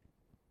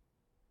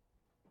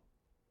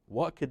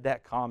 What could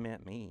that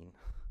comment mean?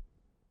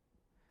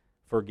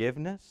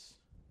 Forgiveness?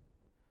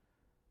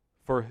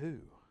 For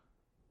who?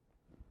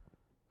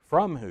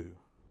 From who?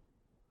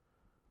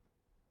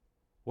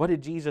 What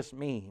did Jesus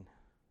mean?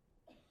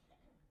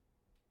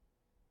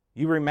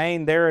 You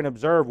remain there and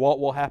observe what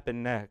will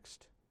happen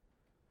next.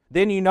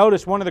 Then you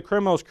notice one of the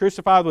criminals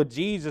crucified with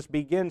Jesus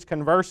begins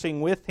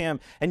conversing with Him,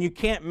 and you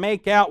can't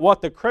make out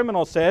what the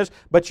criminal says,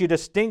 but you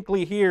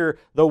distinctly hear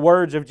the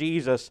words of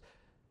Jesus,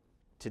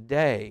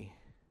 "Today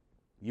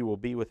you will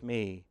be with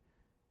me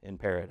in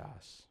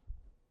paradise."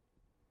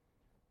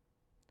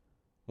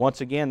 Once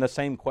again, the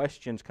same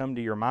questions come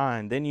to your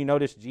mind. Then you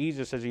notice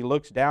Jesus as He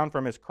looks down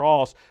from His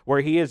cross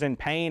where He is in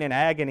pain and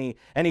agony,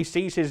 and He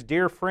sees His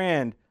dear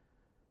friend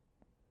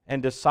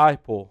and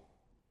disciple,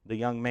 the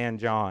young man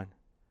John,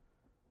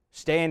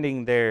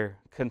 standing there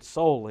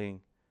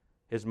consoling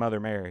his mother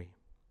Mary.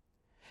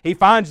 He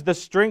finds the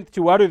strength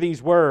to utter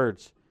these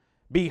words,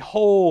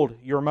 "Behold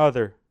your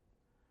mother."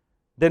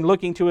 Then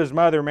looking to his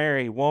mother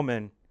Mary,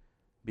 "Woman,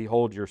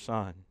 behold your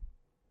son."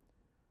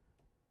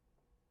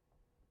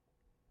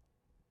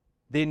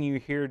 Then you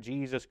hear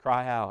Jesus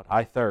cry out,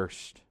 "I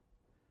thirst."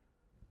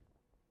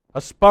 A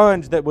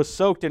sponge that was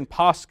soaked in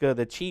Pascha,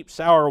 the cheap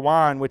sour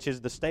wine, which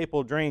is the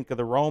staple drink of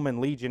the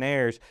Roman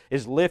legionnaires,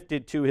 is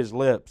lifted to his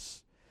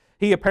lips.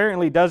 He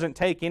apparently doesn't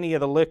take any of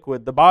the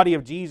liquid. The body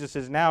of Jesus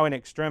is now in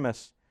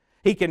extremis.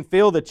 He can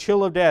feel the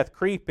chill of death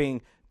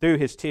creeping through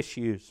his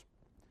tissues.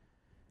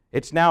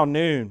 It's now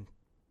noon.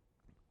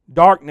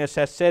 Darkness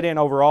has set in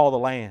over all the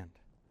land.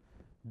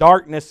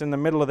 Darkness in the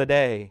middle of the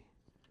day.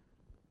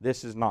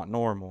 This is not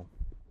normal.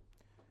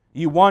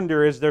 You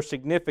wonder, is there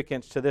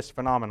significance to this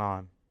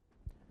phenomenon?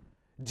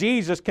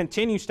 Jesus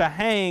continues to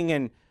hang,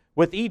 and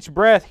with each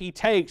breath He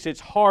takes, it's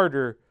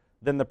harder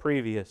than the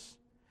previous.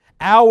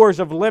 Hours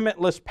of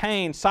limitless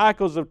pain,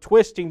 cycles of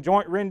twisting,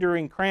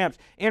 joint-rendering cramps,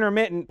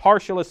 intermittent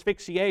partial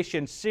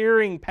asphyxiation,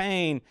 searing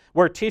pain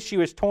where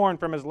tissue is torn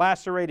from His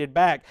lacerated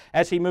back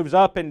as He moves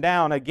up and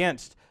down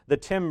against the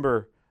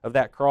timber of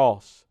that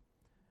cross.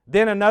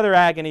 Then another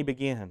agony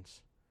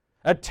begins.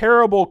 A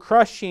terrible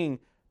crushing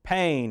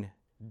pain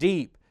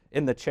deep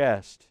in the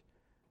chest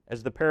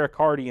as the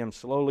pericardium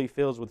slowly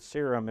fills with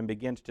serum and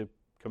begins to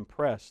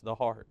compress the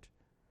heart.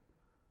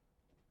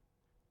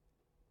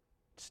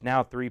 It's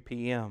now 3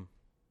 p.m.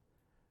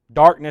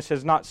 Darkness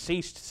has not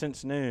ceased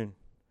since noon.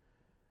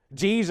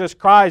 Jesus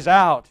cries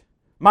out,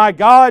 my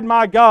God,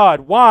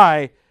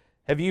 why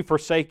have you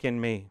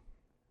forsaken me?"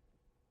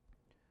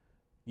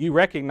 You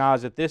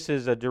recognize that this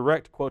is a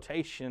direct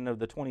quotation of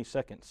the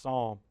 22nd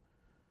Psalm.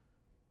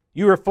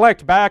 You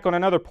reflect back on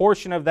another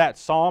portion of that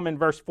psalm in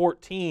verse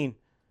 14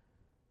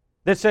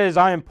 that says,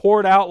 "I am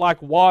poured out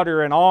like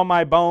water, and all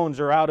my bones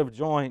are out of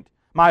joint.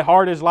 My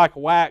heart is like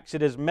wax,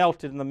 it is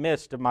melted in the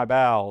midst of my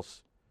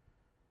bowels."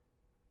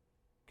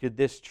 Could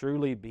this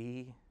truly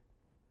be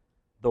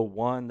the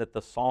one that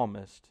the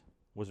psalmist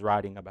was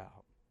writing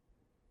about?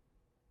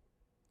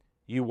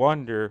 You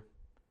wonder,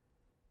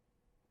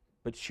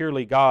 but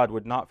surely God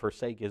would not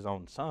forsake His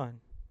own Son.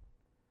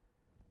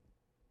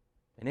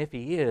 And if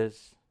He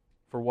is,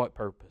 for what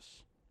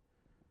purpose?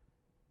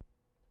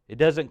 It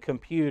doesn't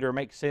compute or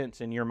make sense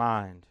in your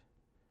mind.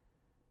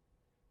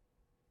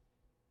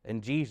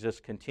 And Jesus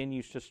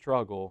continues to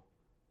struggle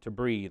to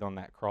breathe on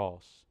that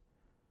cross.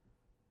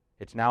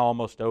 It's now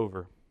almost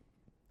over.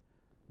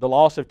 The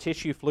loss of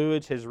tissue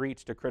fluids has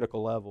reached a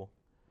critical level.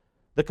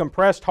 The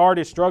compressed heart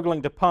is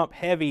struggling to pump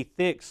heavy,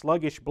 thick,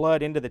 sluggish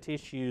blood into the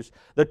tissues.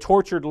 The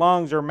tortured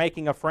lungs are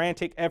making a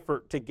frantic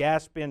effort to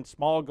gasp in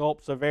small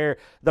gulps of air.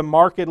 The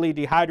markedly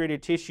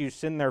dehydrated tissues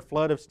send their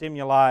flood of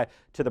stimuli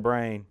to the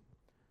brain.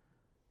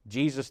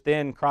 Jesus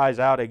then cries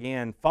out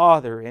again,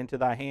 "Father, into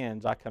Thy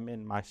hands I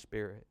commend my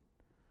spirit."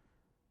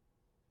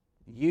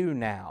 You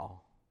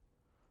now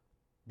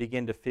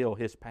begin to feel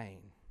His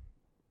pain.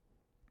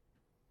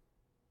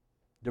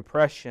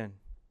 Depression,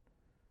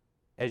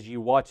 as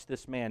you watch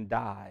this man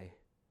die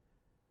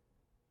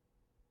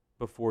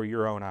before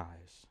your own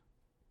eyes.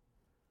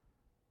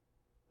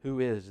 Who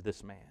is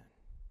this man?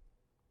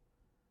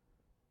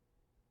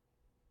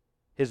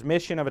 His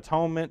mission of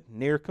atonement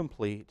near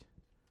complete.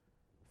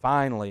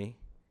 Finally,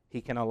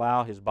 he can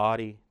allow his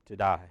body to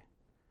die.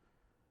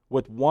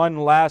 With one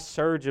last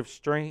surge of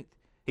strength,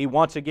 he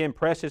once again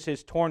presses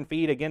his torn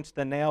feet against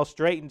the nail,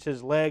 straightens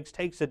his legs,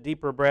 takes a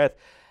deeper breath,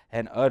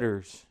 and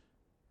utters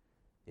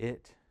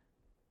It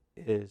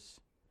is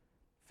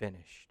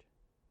finished.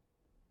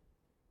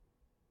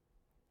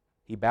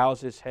 He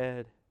bows his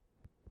head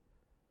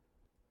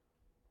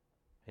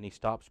and he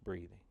stops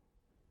breathing.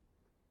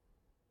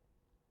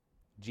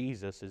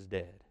 Jesus is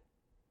dead.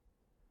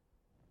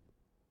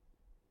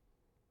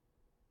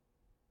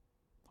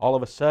 All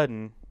of a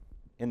sudden,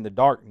 in the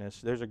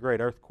darkness, there's a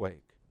great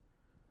earthquake.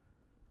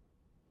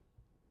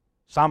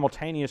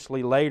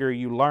 Simultaneously later,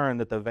 you learn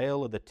that the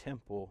veil of the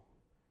temple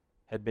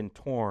had been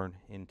torn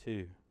in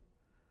two.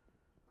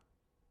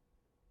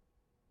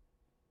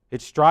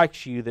 It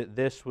strikes you that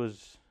this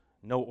was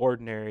no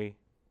ordinary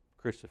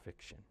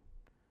crucifixion.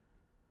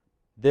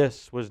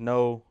 This was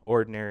no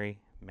ordinary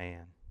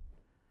man.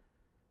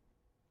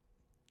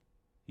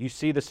 You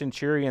see the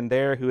centurion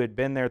there who had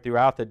been there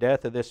throughout the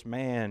death of this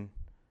man,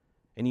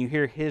 and you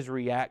hear his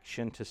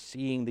reaction to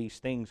seeing these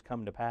things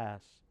come to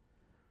pass.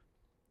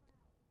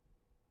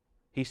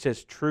 He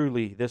says,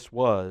 truly, this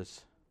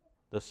was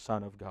the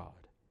Son of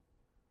God.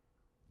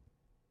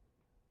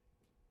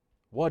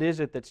 What is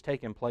it that's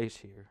taking place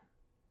here?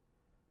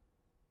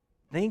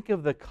 Think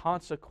of the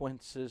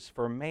consequences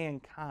for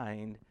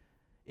mankind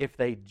if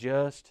they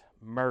just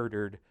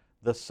murdered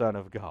the Son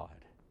of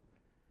God.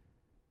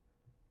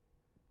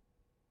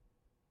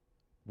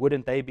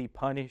 Wouldn't they be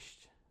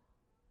punished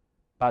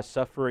by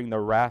suffering the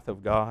wrath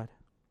of God?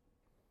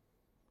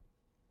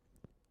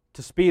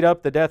 To speed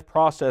up the death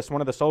process,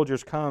 one of the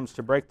soldiers comes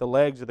to break the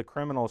legs of the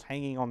criminals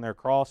hanging on their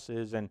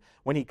crosses. And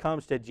when he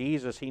comes to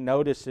Jesus, he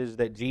notices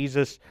that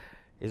Jesus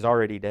is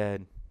already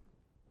dead.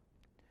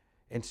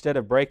 Instead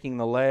of breaking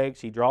the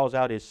legs, he draws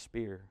out his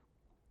spear.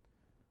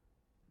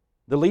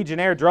 The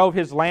legionnaire drove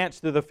his lance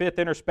through the fifth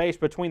interspace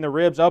between the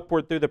ribs,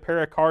 upward through the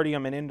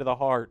pericardium and into the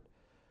heart.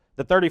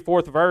 The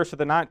 34th verse of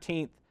the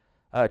 19th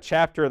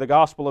chapter of the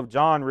Gospel of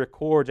John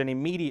records, and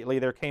immediately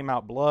there came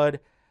out blood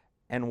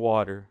and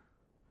water.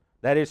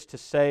 That is to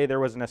say, there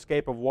was an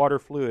escape of water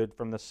fluid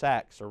from the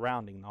sac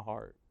surrounding the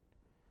heart.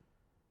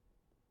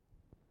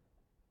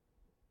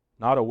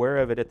 Not aware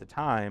of it at the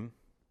time,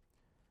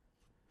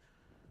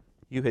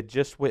 you had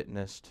just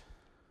witnessed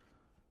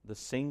the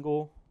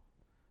single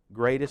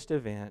greatest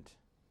event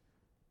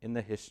in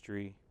the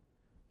history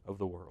of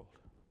the world.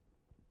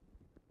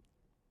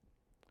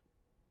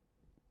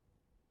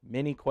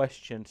 Many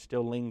questions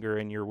still linger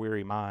in your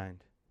weary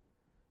mind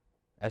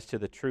as to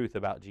the truth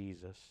about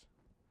Jesus.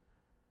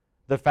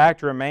 The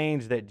fact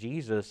remains that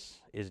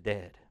Jesus is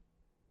dead,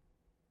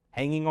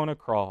 hanging on a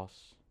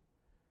cross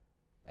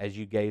as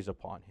you gaze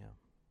upon Him.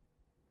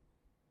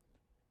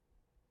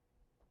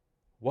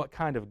 What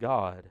kind of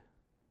God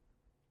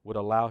would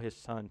allow His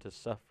Son to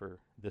suffer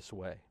this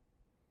way?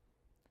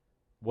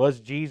 Was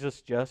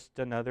Jesus just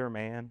another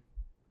man?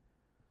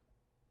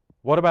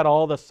 What about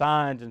all the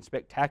signs and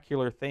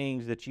spectacular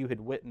things that you had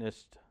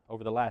witnessed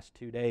over the last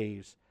 2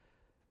 days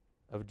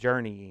of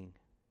journeying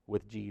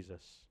with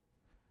Jesus?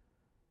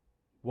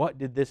 What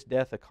did this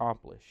death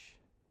accomplish?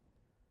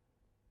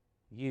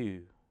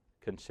 You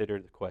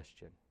consider the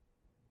question.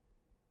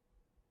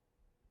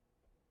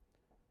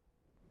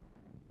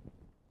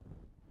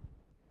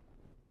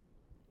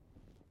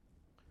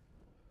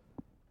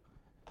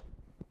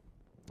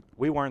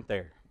 We weren't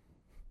there.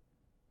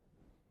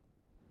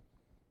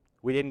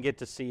 We didn't get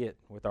to see it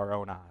with our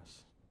own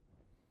eyes.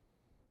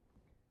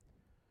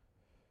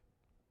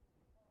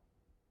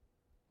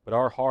 But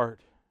our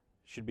heart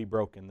should be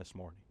broken this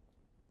morning.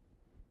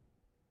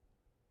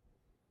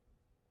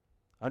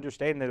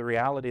 Understanding the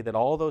reality that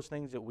all those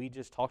things that we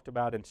just talked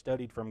about and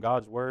studied from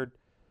God's Word,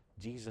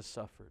 Jesus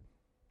suffered.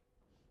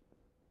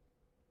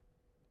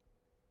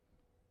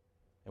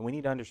 And we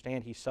need to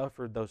understand He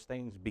suffered those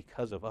things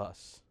because of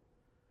us.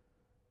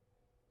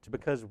 It's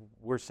because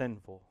we're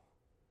sinful.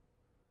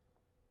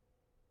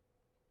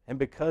 And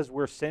because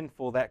we're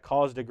sinful, that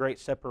caused a great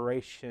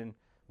separation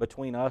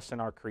between us and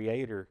our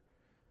Creator.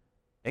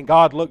 And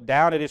God looked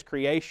down at His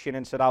creation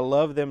and said, I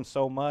love them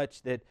so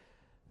much that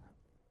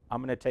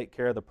I'm going to take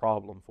care of the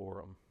problem for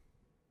them.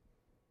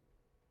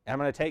 And I'm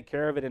going to take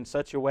care of it in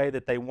such a way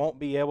that they won't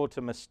be able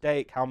to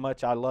mistake how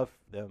much I love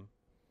them,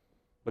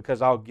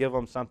 because I'll give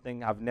them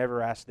something I've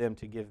never asked them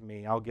to give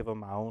me. I'll give them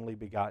my only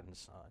begotten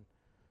Son.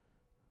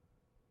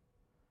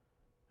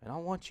 And I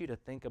want you to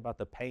think about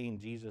the pain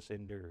Jesus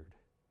endured.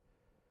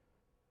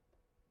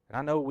 And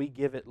I know we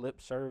give it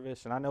lip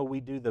service, and I know we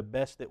do the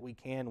best that we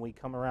can. We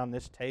come around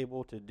this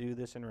table to do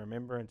this in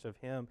remembrance of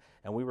Him,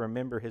 and we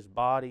remember His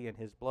body and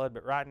His blood.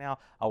 But right now,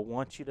 I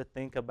want you to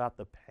think about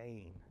the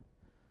pain.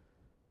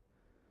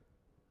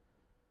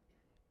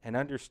 And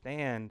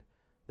understand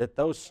that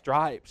those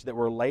stripes that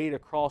were laid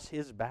across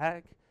His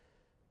back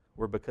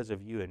were because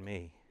of you and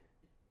me.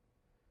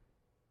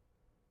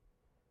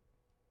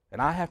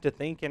 And I have to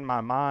think in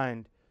my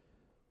mind,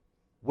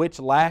 which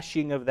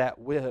lashing of that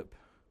whip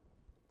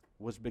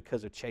was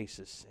because of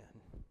Chase's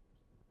sin?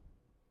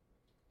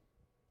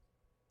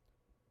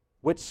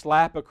 Which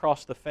slap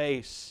across the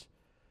face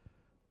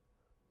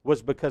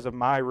was because of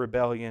my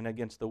rebellion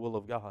against the will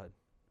of God?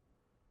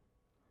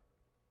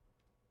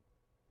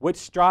 Which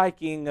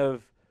striking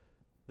of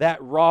that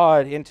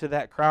rod into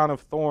that crown of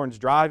thorns,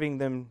 driving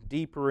them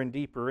deeper and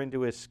deeper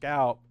into his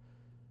scalp,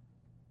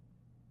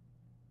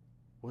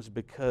 was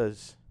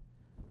because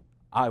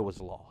I was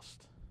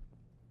lost.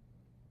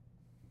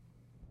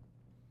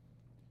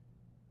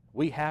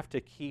 We have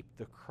to keep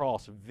the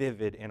cross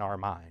vivid in our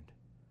mind.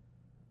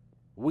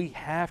 We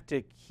have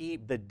to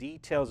keep the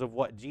details of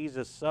what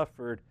Jesus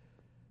suffered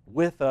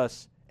with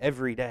us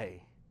every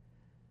day.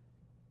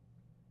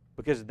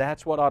 Because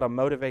that's what ought to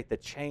motivate the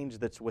change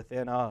that's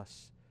within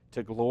us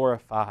to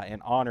glorify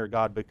and honor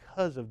God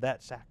because of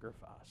that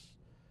sacrifice.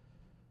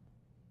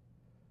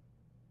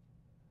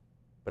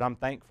 But I'm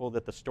thankful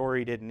that the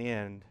story didn't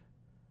end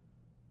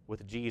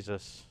with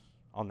Jesus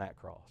on that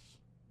cross.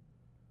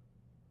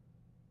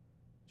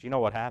 Do you know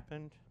what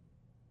happened?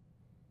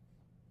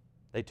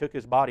 They took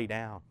his body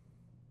down.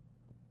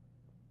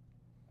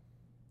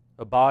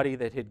 A body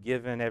that had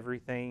given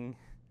everything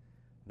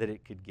that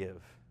it could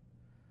give.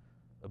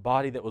 A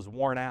body that was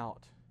worn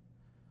out.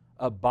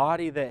 A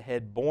body that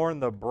had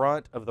borne the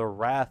brunt of the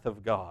wrath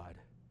of God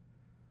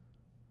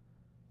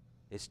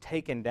is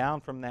taken down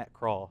from that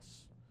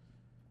cross.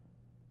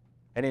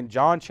 And in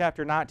John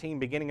chapter 19,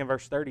 beginning in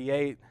verse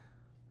 38,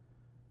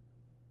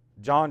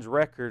 John's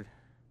record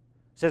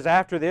says,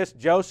 after this,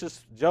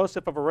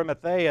 Joseph of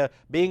Arimathea,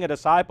 being a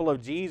disciple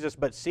of Jesus,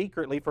 but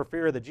secretly for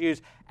fear of the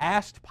Jews,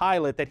 asked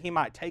Pilate that he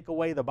might take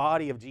away the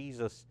body of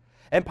Jesus.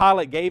 And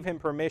Pilate gave him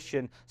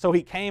permission. So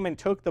he came and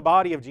took the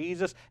body of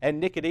Jesus. And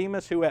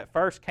Nicodemus, who at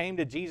first came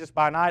to Jesus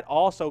by night,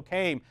 also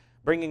came,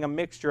 bringing a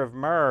mixture of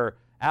myrrh,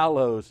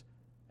 aloes,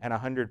 and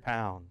 100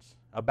 pounds.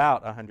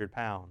 About 100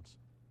 pounds.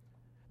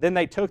 Then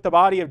they took the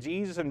body of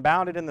Jesus and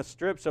bound it in the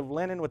strips of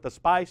linen with the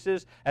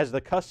spices, as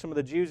the custom of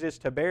the Jews is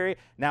to bury.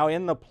 Now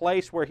in the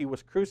place where he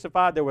was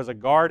crucified there was a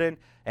garden,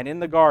 and in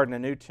the garden a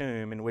new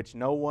tomb, in which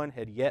no one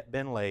had yet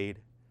been laid.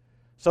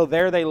 So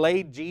there they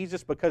laid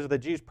Jesus because of the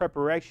Jews'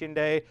 preparation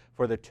day,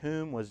 for the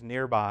tomb was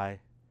nearby.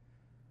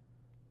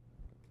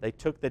 They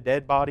took the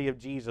dead body of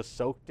Jesus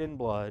soaked in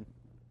blood.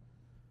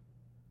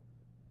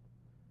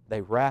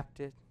 They wrapped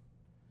it.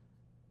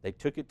 They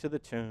took it to the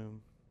tomb.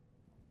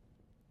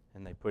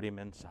 And they put him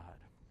inside.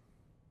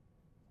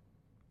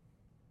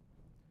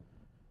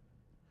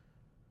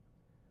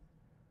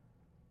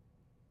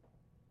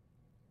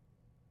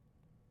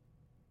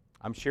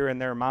 I'm sure in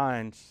their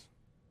minds,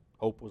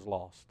 hope was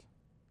lost.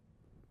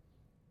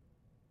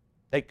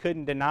 They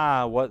couldn't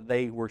deny what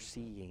they were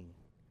seeing.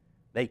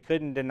 They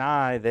couldn't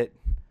deny that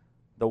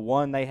the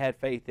one they had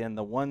faith in,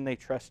 the one they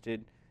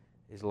trusted,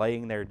 is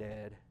laying there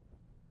dead.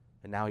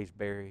 And now he's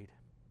buried.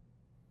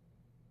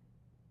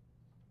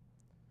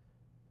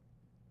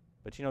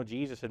 But you know,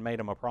 Jesus had made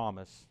them a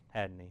promise,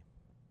 hadn't he?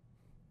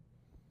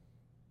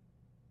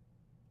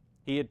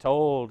 He had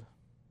told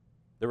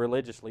the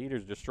religious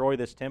leaders, destroy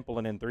this temple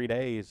and in 3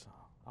 days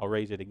I'll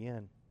raise it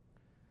again.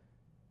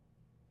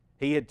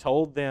 He had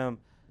told them,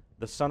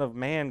 the Son of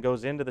Man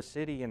goes into the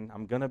city and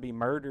I'm going to be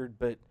murdered,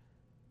 but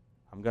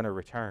I'm going to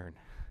return.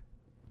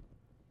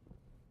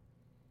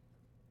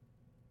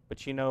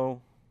 But you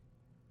know,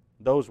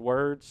 those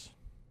words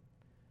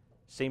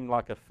seemed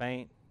like a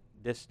faint,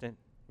 distant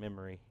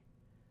memory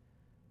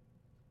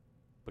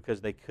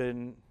because they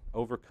couldn't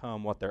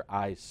overcome what their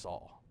eyes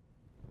saw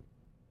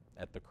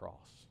at the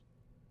cross.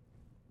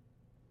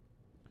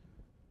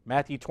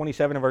 Matthew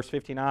 27 and verse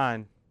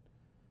 59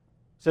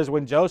 says,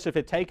 when Joseph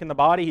had taken the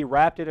body, he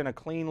wrapped it in a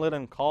clean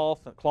linen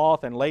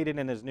cloth and laid it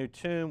in his new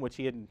tomb, which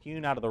he had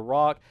hewn out of the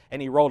rock,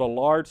 and he rolled a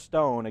large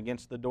stone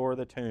against the door of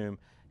the tomb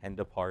and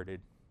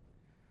departed.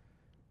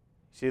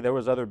 See, there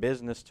was other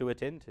business to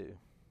attend to.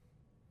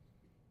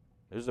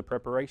 It was the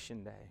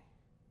preparation day.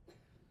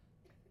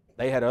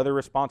 They had other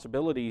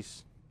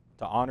responsibilities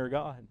to honor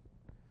God.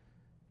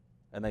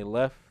 And they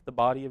left the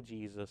body of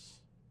Jesus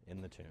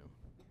in the tomb.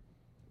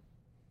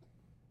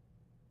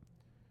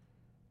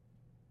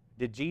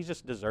 Did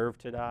Jesus deserve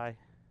to die?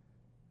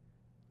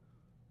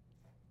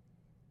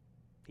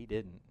 He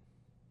didn't.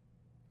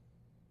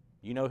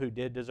 You know who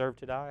did deserve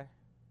to die?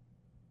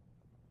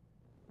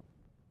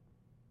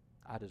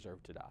 I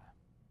deserve to die.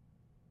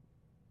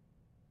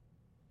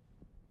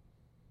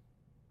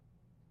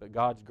 But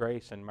God's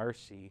grace and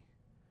mercy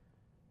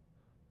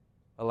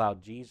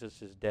allowed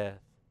Jesus' death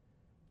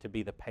to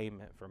be the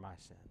payment for my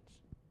sins.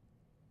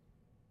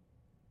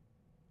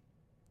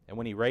 And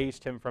when he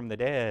raised him from the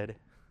dead,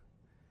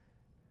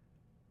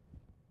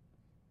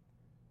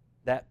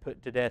 that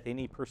put to death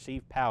any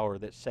perceived power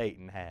that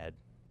Satan had.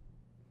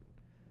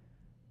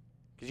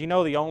 Because you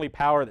know the only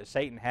power that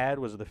Satan had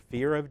was the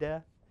fear of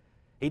death.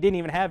 He didn't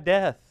even have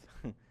death.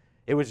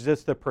 It was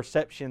just the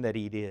perception that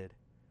he did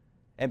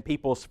and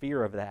people's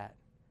fear of that.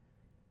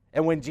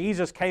 And when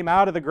Jesus came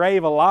out of the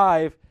grave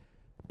alive,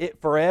 it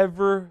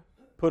forever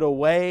put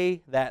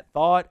away that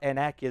thought and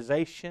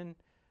accusation,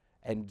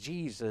 and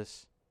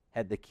Jesus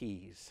had the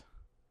keys.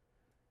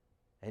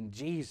 And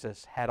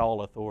Jesus had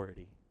all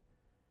authority.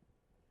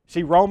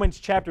 See, Romans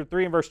chapter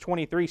 3 and verse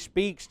 23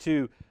 speaks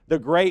to the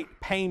great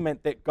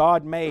payment that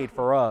God made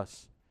for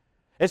us.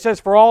 It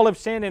says, "For all have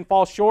sinned and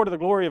fall short of the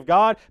glory of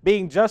God,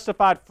 being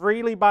justified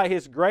freely by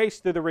His grace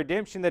through the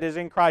redemption that is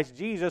in Christ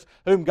Jesus,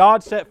 whom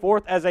God set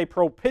forth as a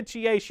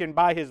propitiation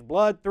by His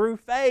blood through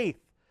faith,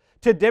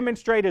 to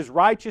demonstrate His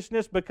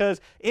righteousness, because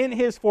in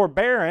His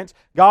forbearance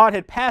God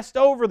had passed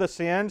over the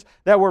sins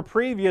that were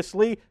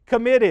previously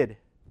committed."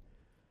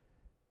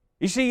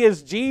 You see,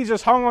 as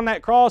Jesus hung on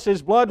that cross,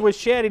 His blood was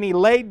shed and He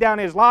laid down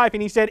His life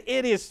and He said,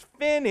 "It is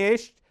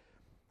finished."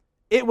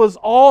 It was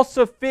all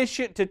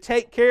sufficient to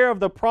take care of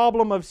the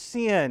problem of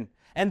sin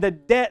and the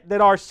debt that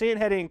our sin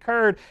had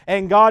incurred.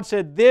 And God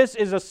said, "This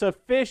is a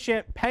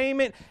sufficient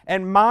payment,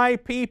 and my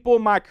people,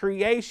 my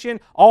creation,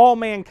 all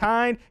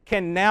mankind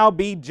can now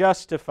be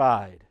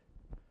justified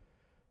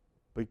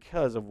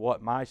because of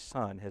what my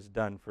Son has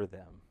done for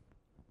them."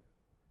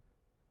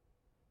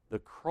 The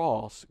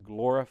cross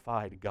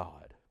glorified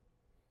God.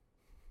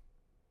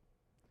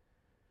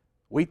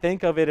 We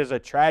think of it as a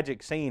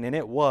tragic scene, and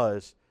it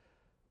was.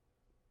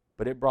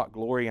 But it brought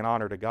glory and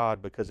honor to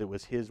God because it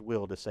was His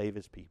will to save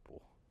His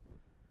people.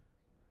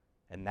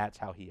 And that's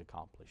how He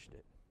accomplished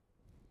it.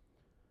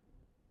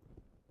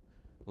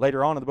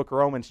 Later on in the book of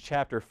Romans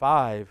chapter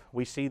 5,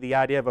 we see the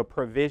idea of a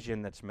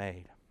provision that's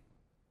made.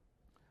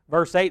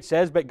 Verse 8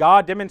 says, "But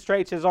God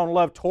demonstrates His own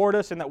love toward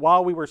us, in that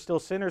while we were still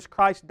sinners,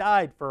 Christ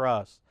died for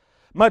us.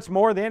 Much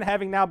more then,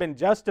 having now been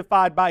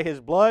justified by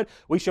His blood,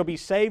 we shall be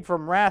saved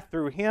from wrath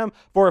through Him.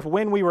 For if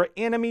when we were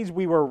enemies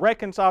we were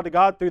reconciled to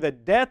God through the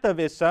death of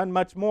His Son,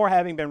 much more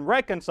having been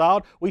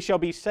reconciled, we shall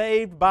be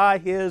saved by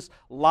His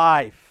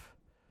life."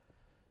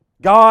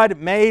 God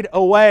made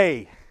a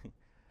way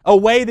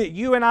that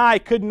you and I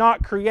could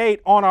not create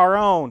on our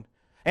own.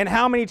 And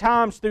how many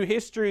times through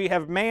history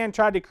have man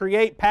tried to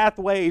create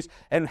pathways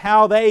and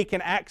how they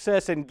can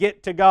access and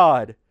get to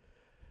God?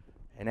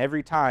 And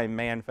every time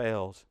man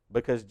fails,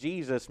 because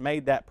Jesus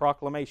made that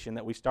proclamation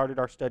that we started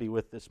our study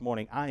with this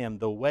morning: "I am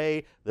the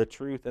way, the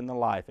truth, and the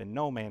life, and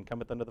no man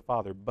cometh unto the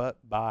Father but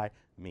by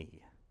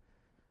me."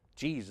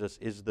 Jesus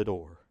is the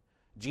door.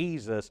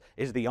 Jesus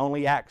is the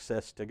only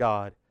access to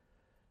God.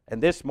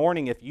 And this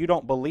morning, if you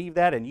don't believe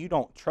that and you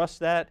don't trust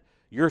that,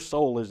 your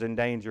soul is in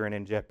danger and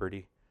in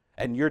jeopardy.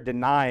 And you're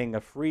denying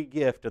a free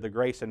gift of the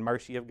grace and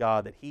mercy of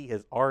God that He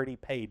has already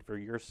paid for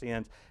your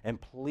sins.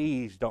 And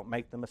please don't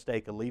make the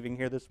mistake of leaving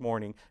here this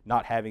morning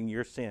not having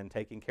your sin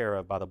taken care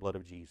of by the blood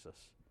of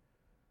Jesus.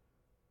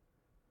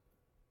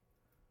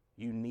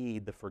 You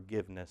need the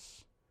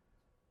forgiveness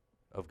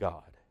of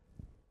God.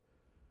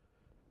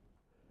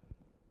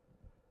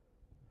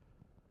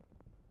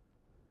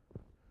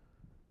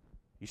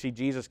 You see,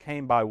 Jesus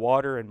came by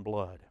water and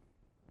blood.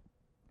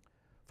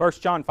 1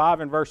 John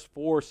 5 and verse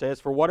 4 says,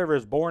 "For whatever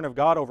is born of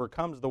God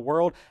overcomes the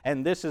world,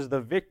 and this is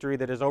the victory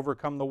that has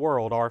overcome the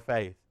world, our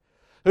faith.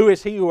 Who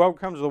is he who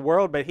overcomes the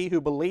world but he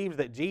who believes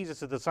that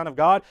Jesus is the Son of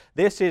God?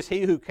 This is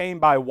He who came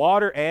by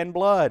water and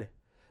blood."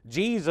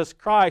 Jesus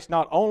Christ,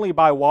 not only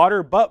by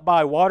water, but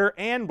by water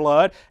and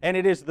blood. And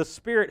it is the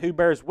Spirit who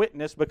bears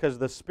witness, because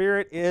the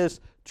Spirit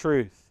is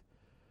truth.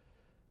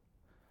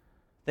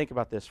 Think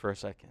about this for a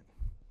second.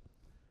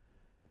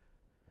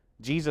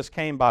 Jesus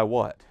came by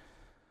what?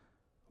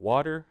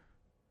 Water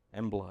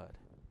and blood.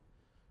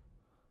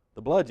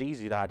 The blood's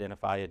easy to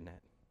identify, isn't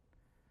it?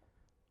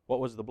 What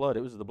was the blood?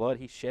 It was the blood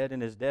He shed in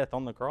His death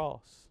on the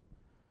cross.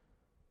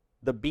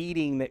 The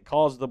beating that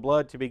caused the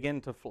blood to begin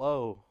to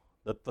flow.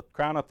 The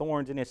crown of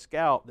thorns in His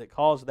scalp that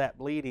caused that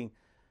bleeding.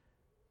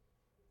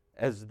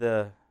 As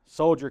the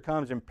soldier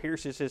comes and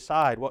pierces His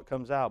side, what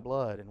comes out?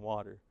 Blood and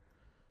water.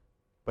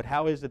 But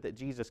how is it that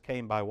Jesus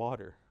came by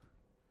water?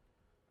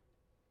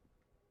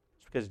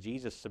 It's because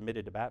Jesus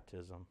submitted to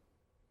baptism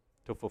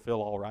to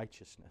fulfill all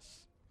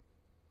righteousness.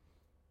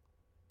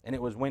 And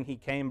it was when He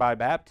came by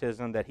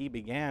baptism that He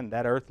began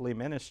that earthly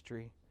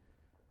ministry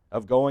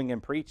of going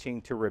and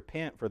preaching to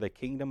repent, for the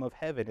kingdom of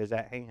heaven is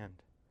at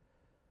hand.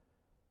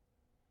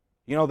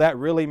 You know, that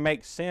really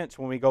makes sense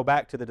when we go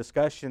back to the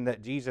discussion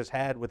that Jesus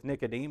had with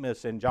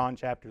Nicodemus in John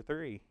chapter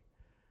 3.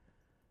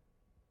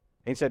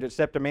 He said,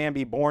 "Except a man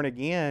be born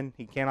again,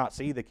 he cannot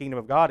see the kingdom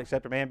of God.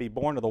 Except a man be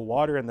born of the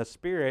water and the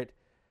Spirit,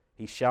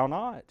 he shall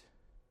not."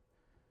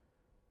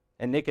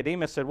 And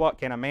Nicodemus said, "What?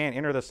 Can a man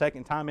enter the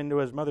second time into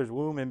his mother's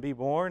womb and be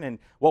born?" And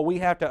what we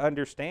have to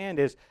understand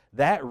is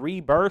that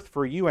rebirth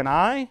for you and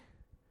I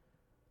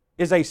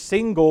is a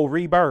single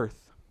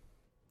rebirth.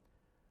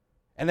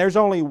 And there's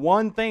only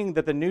one thing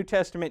that the New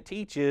Testament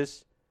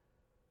teaches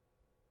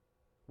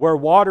where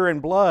water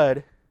and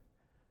blood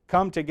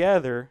come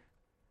together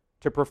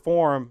to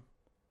perform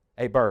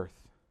a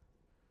birth.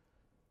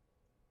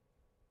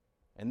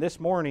 And this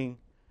morning,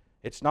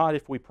 it's not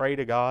if we pray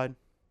to God.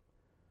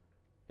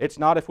 It's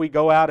not if we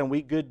go out and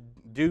we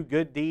do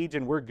good deeds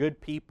and we're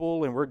good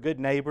people and we're good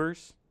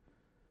neighbors.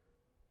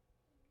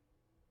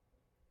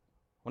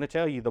 I want to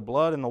tell you, the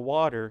blood and the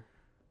water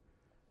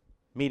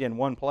meet in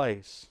one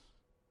place,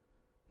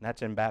 and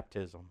that's in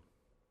baptism.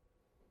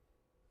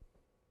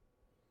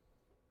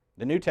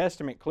 The New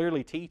Testament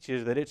clearly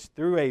teaches that it's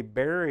through a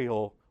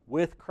burial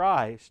with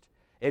Christ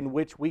in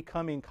which we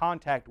come in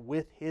contact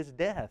with His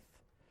death.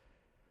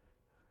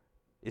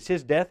 Is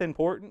His death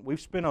important? We've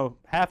spent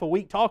half a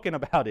week talking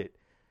about it.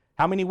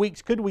 How many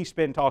weeks could we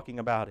spend talking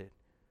about it?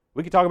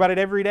 We could talk about it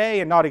every day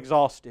and not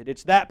exhaust it.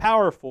 It's that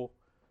powerful.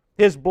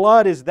 His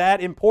blood is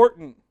that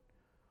important.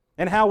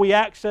 And how we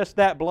access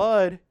that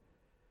blood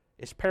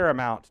is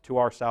paramount to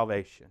our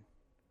salvation.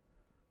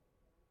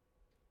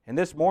 And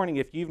this morning,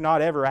 if you've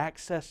not ever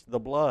accessed the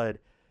blood,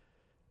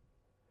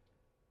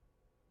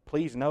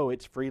 please know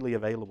it's freely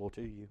available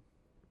to you.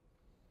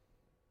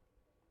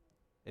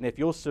 And if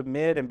you'll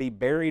submit and be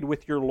buried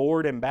with your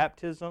Lord in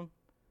baptism,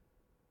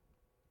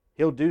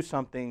 He'll do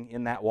something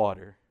in that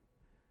water.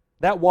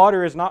 That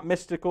water is not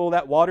mystical.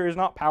 That water is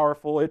not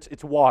powerful.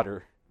 It's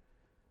water.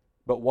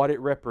 But what it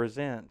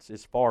represents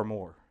is far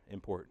more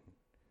important.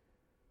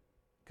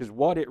 Because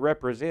what it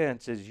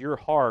represents is your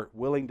heart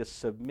willing to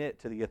submit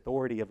to the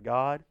authority of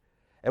God.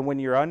 And when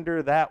you're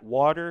under that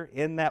water,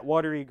 in that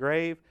watery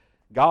grave,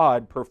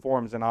 God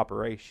performs an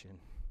operation.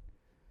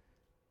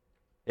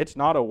 It's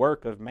not a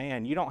work of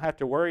man. You don't have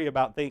to worry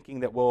about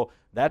thinking that, well,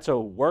 that's a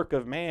work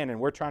of man and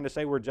we're trying to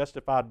say we're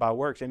justified by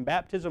works. In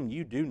baptism,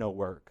 you do no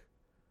work.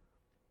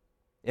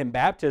 In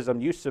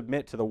baptism, you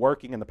submit to the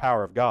working and the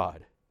power of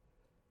God.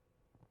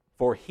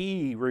 For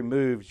He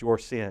removes your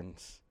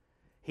sins.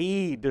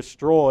 He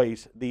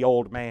destroys the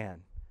old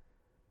man.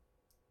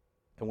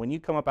 And when you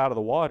come up out of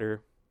the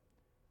water,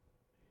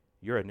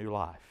 you're a new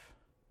life.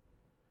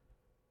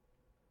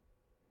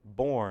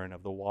 Born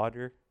of the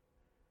water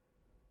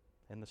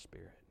and the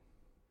Spirit.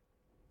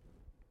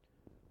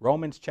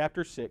 Romans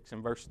chapter 6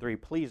 and verse 3.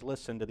 Please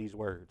listen to these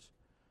words.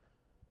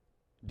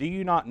 Do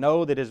you not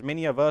know that as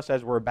many of us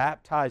as were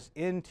baptized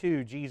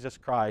into Jesus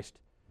Christ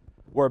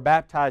were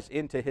baptized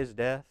into His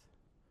death?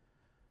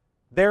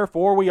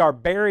 Therefore we are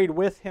buried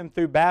with Him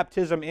through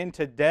baptism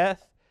into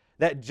death,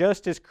 that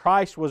just as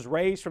Christ was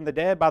raised from the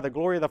dead by the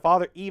glory of the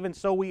Father, even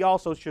so we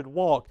also should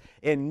walk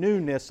in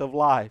newness of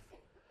life.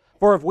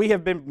 For if we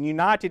have been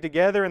united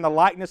together in the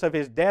likeness of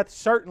His death,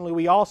 certainly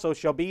we also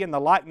shall be in the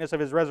likeness of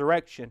His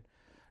resurrection.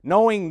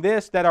 Knowing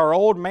this, that our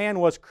old man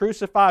was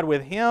crucified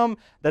with Him,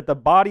 that the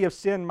body of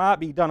sin might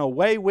be done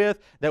away with,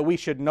 that we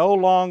should no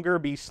longer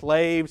be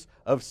slaves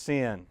of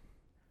sin.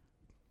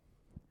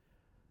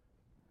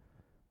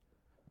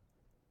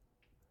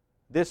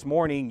 This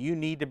morning, you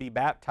need to be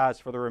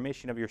baptized for the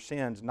remission of your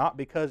sins, not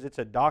because it's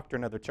a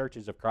doctrine of the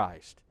churches of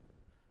Christ.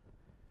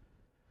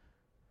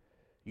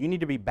 You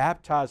need to be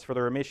baptized for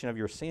the remission of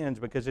your sins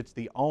because it's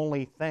the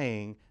only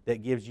thing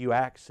that gives you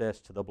access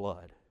to the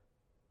blood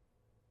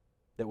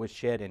that was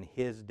shed in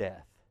His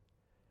death.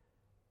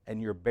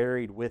 And you're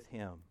buried with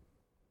Him.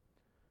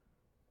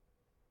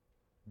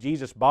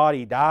 Jesus'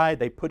 body died,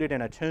 they put it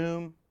in a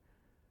tomb,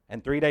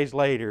 and 3 days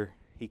later,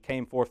 He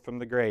came forth from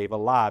the grave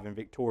alive and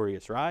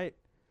victorious, right?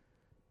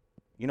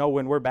 You know,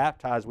 when we're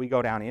baptized, we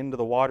go down into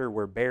the water,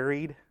 we're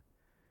buried.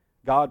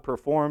 God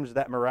performs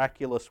that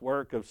miraculous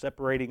work of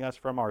separating us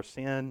from our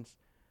sins,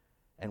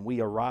 and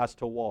we arise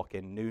to walk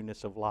in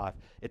newness of life.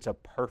 It's a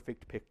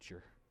perfect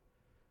picture.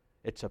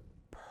 It's a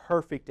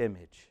perfect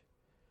image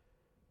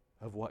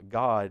of what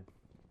God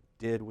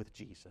did with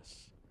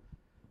Jesus.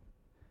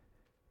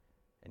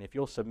 And if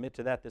you'll submit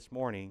to that this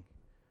morning,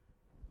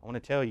 I want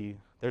to tell you,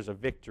 there's a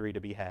victory to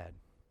be had.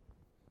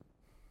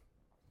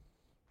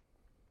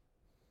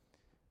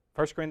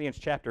 1 Corinthians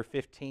chapter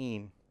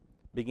 15,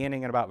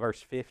 beginning at about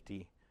verse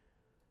 50.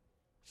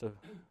 It's a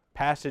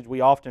passage we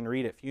often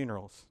read at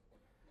funerals.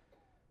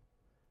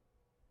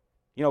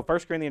 You know, 1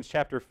 Corinthians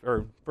chapter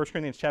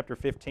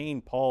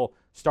 15, Paul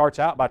starts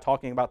out by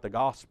talking about the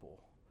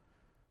gospel.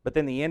 But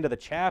then the end of the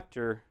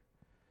chapter,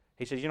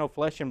 he says, you know,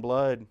 flesh and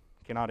blood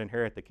cannot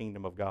inherit the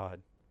kingdom of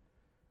God.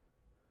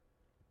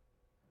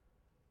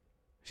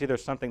 See,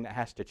 there's something that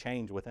has to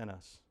change within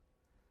us.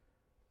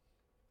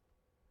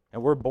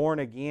 And we're born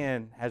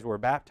again as we're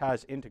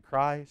baptized into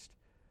Christ.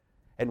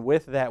 And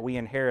with that, we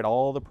inherit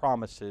all the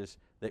promises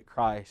that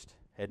Christ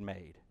had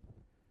made.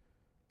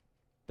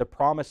 The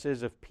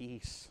promises of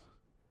peace.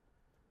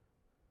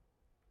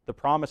 The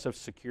promise of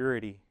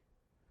security.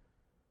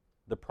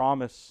 The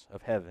promise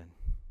of heaven.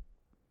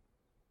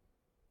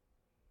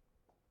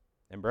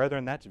 And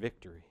brethren, that's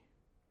victory.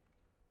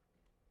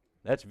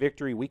 That's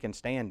victory we can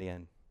stand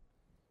in.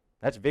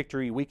 That's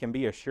victory we can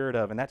be assured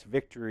of. And that's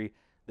victory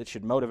that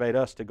should motivate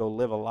us to go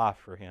live a life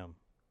for Him.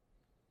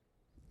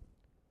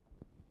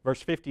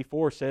 Verse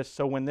 54 says,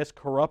 so when this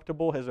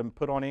corruptible has been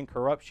put on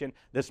incorruption,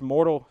 this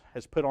mortal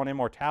has put on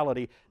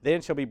immortality,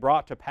 then shall be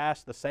brought to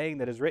pass the saying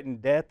that is written,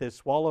 death is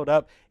swallowed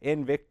up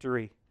in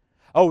victory.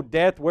 O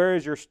death, where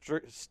is your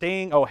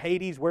sting? O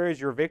Hades, where is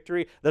your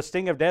victory? The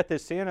sting of death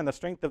is sin, and the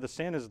strength of the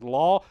sin is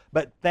law.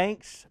 But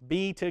thanks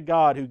be to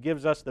God who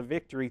gives us the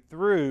victory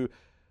through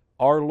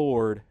our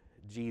Lord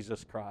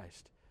Jesus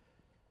Christ.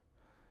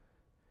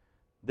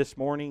 This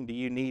morning, do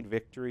you need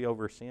victory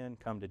over sin?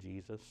 Come to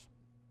Jesus.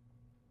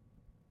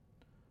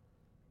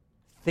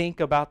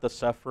 Think about the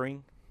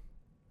suffering.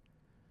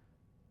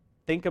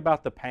 Think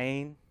about the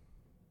pain.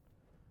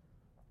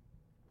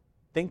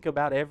 Think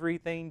about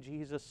everything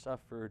Jesus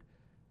suffered.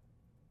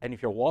 And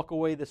if you walk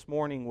away this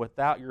morning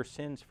without your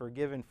sins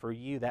forgiven for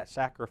you, that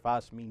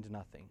sacrifice means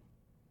nothing.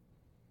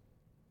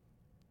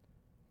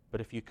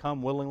 But if you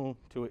come willing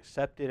to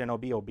accept it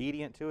and be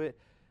obedient to it,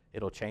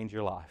 it'll change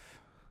your life.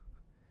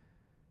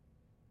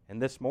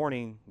 And this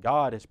morning,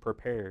 God has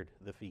prepared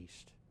the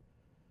feast.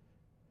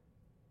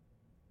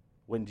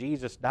 When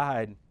Jesus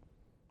died,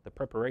 the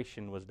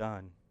preparation was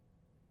done.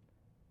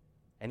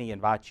 And He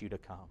invites you to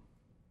come.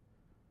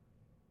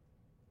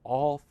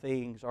 All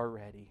things are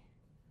ready.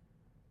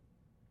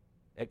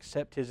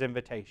 Accept His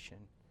invitation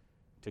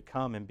to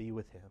come and be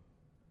with Him.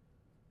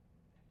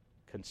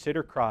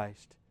 Consider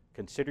Christ,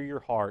 consider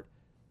your heart,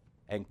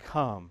 and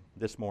come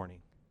this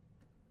morning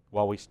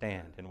while we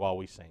stand and while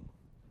we sing.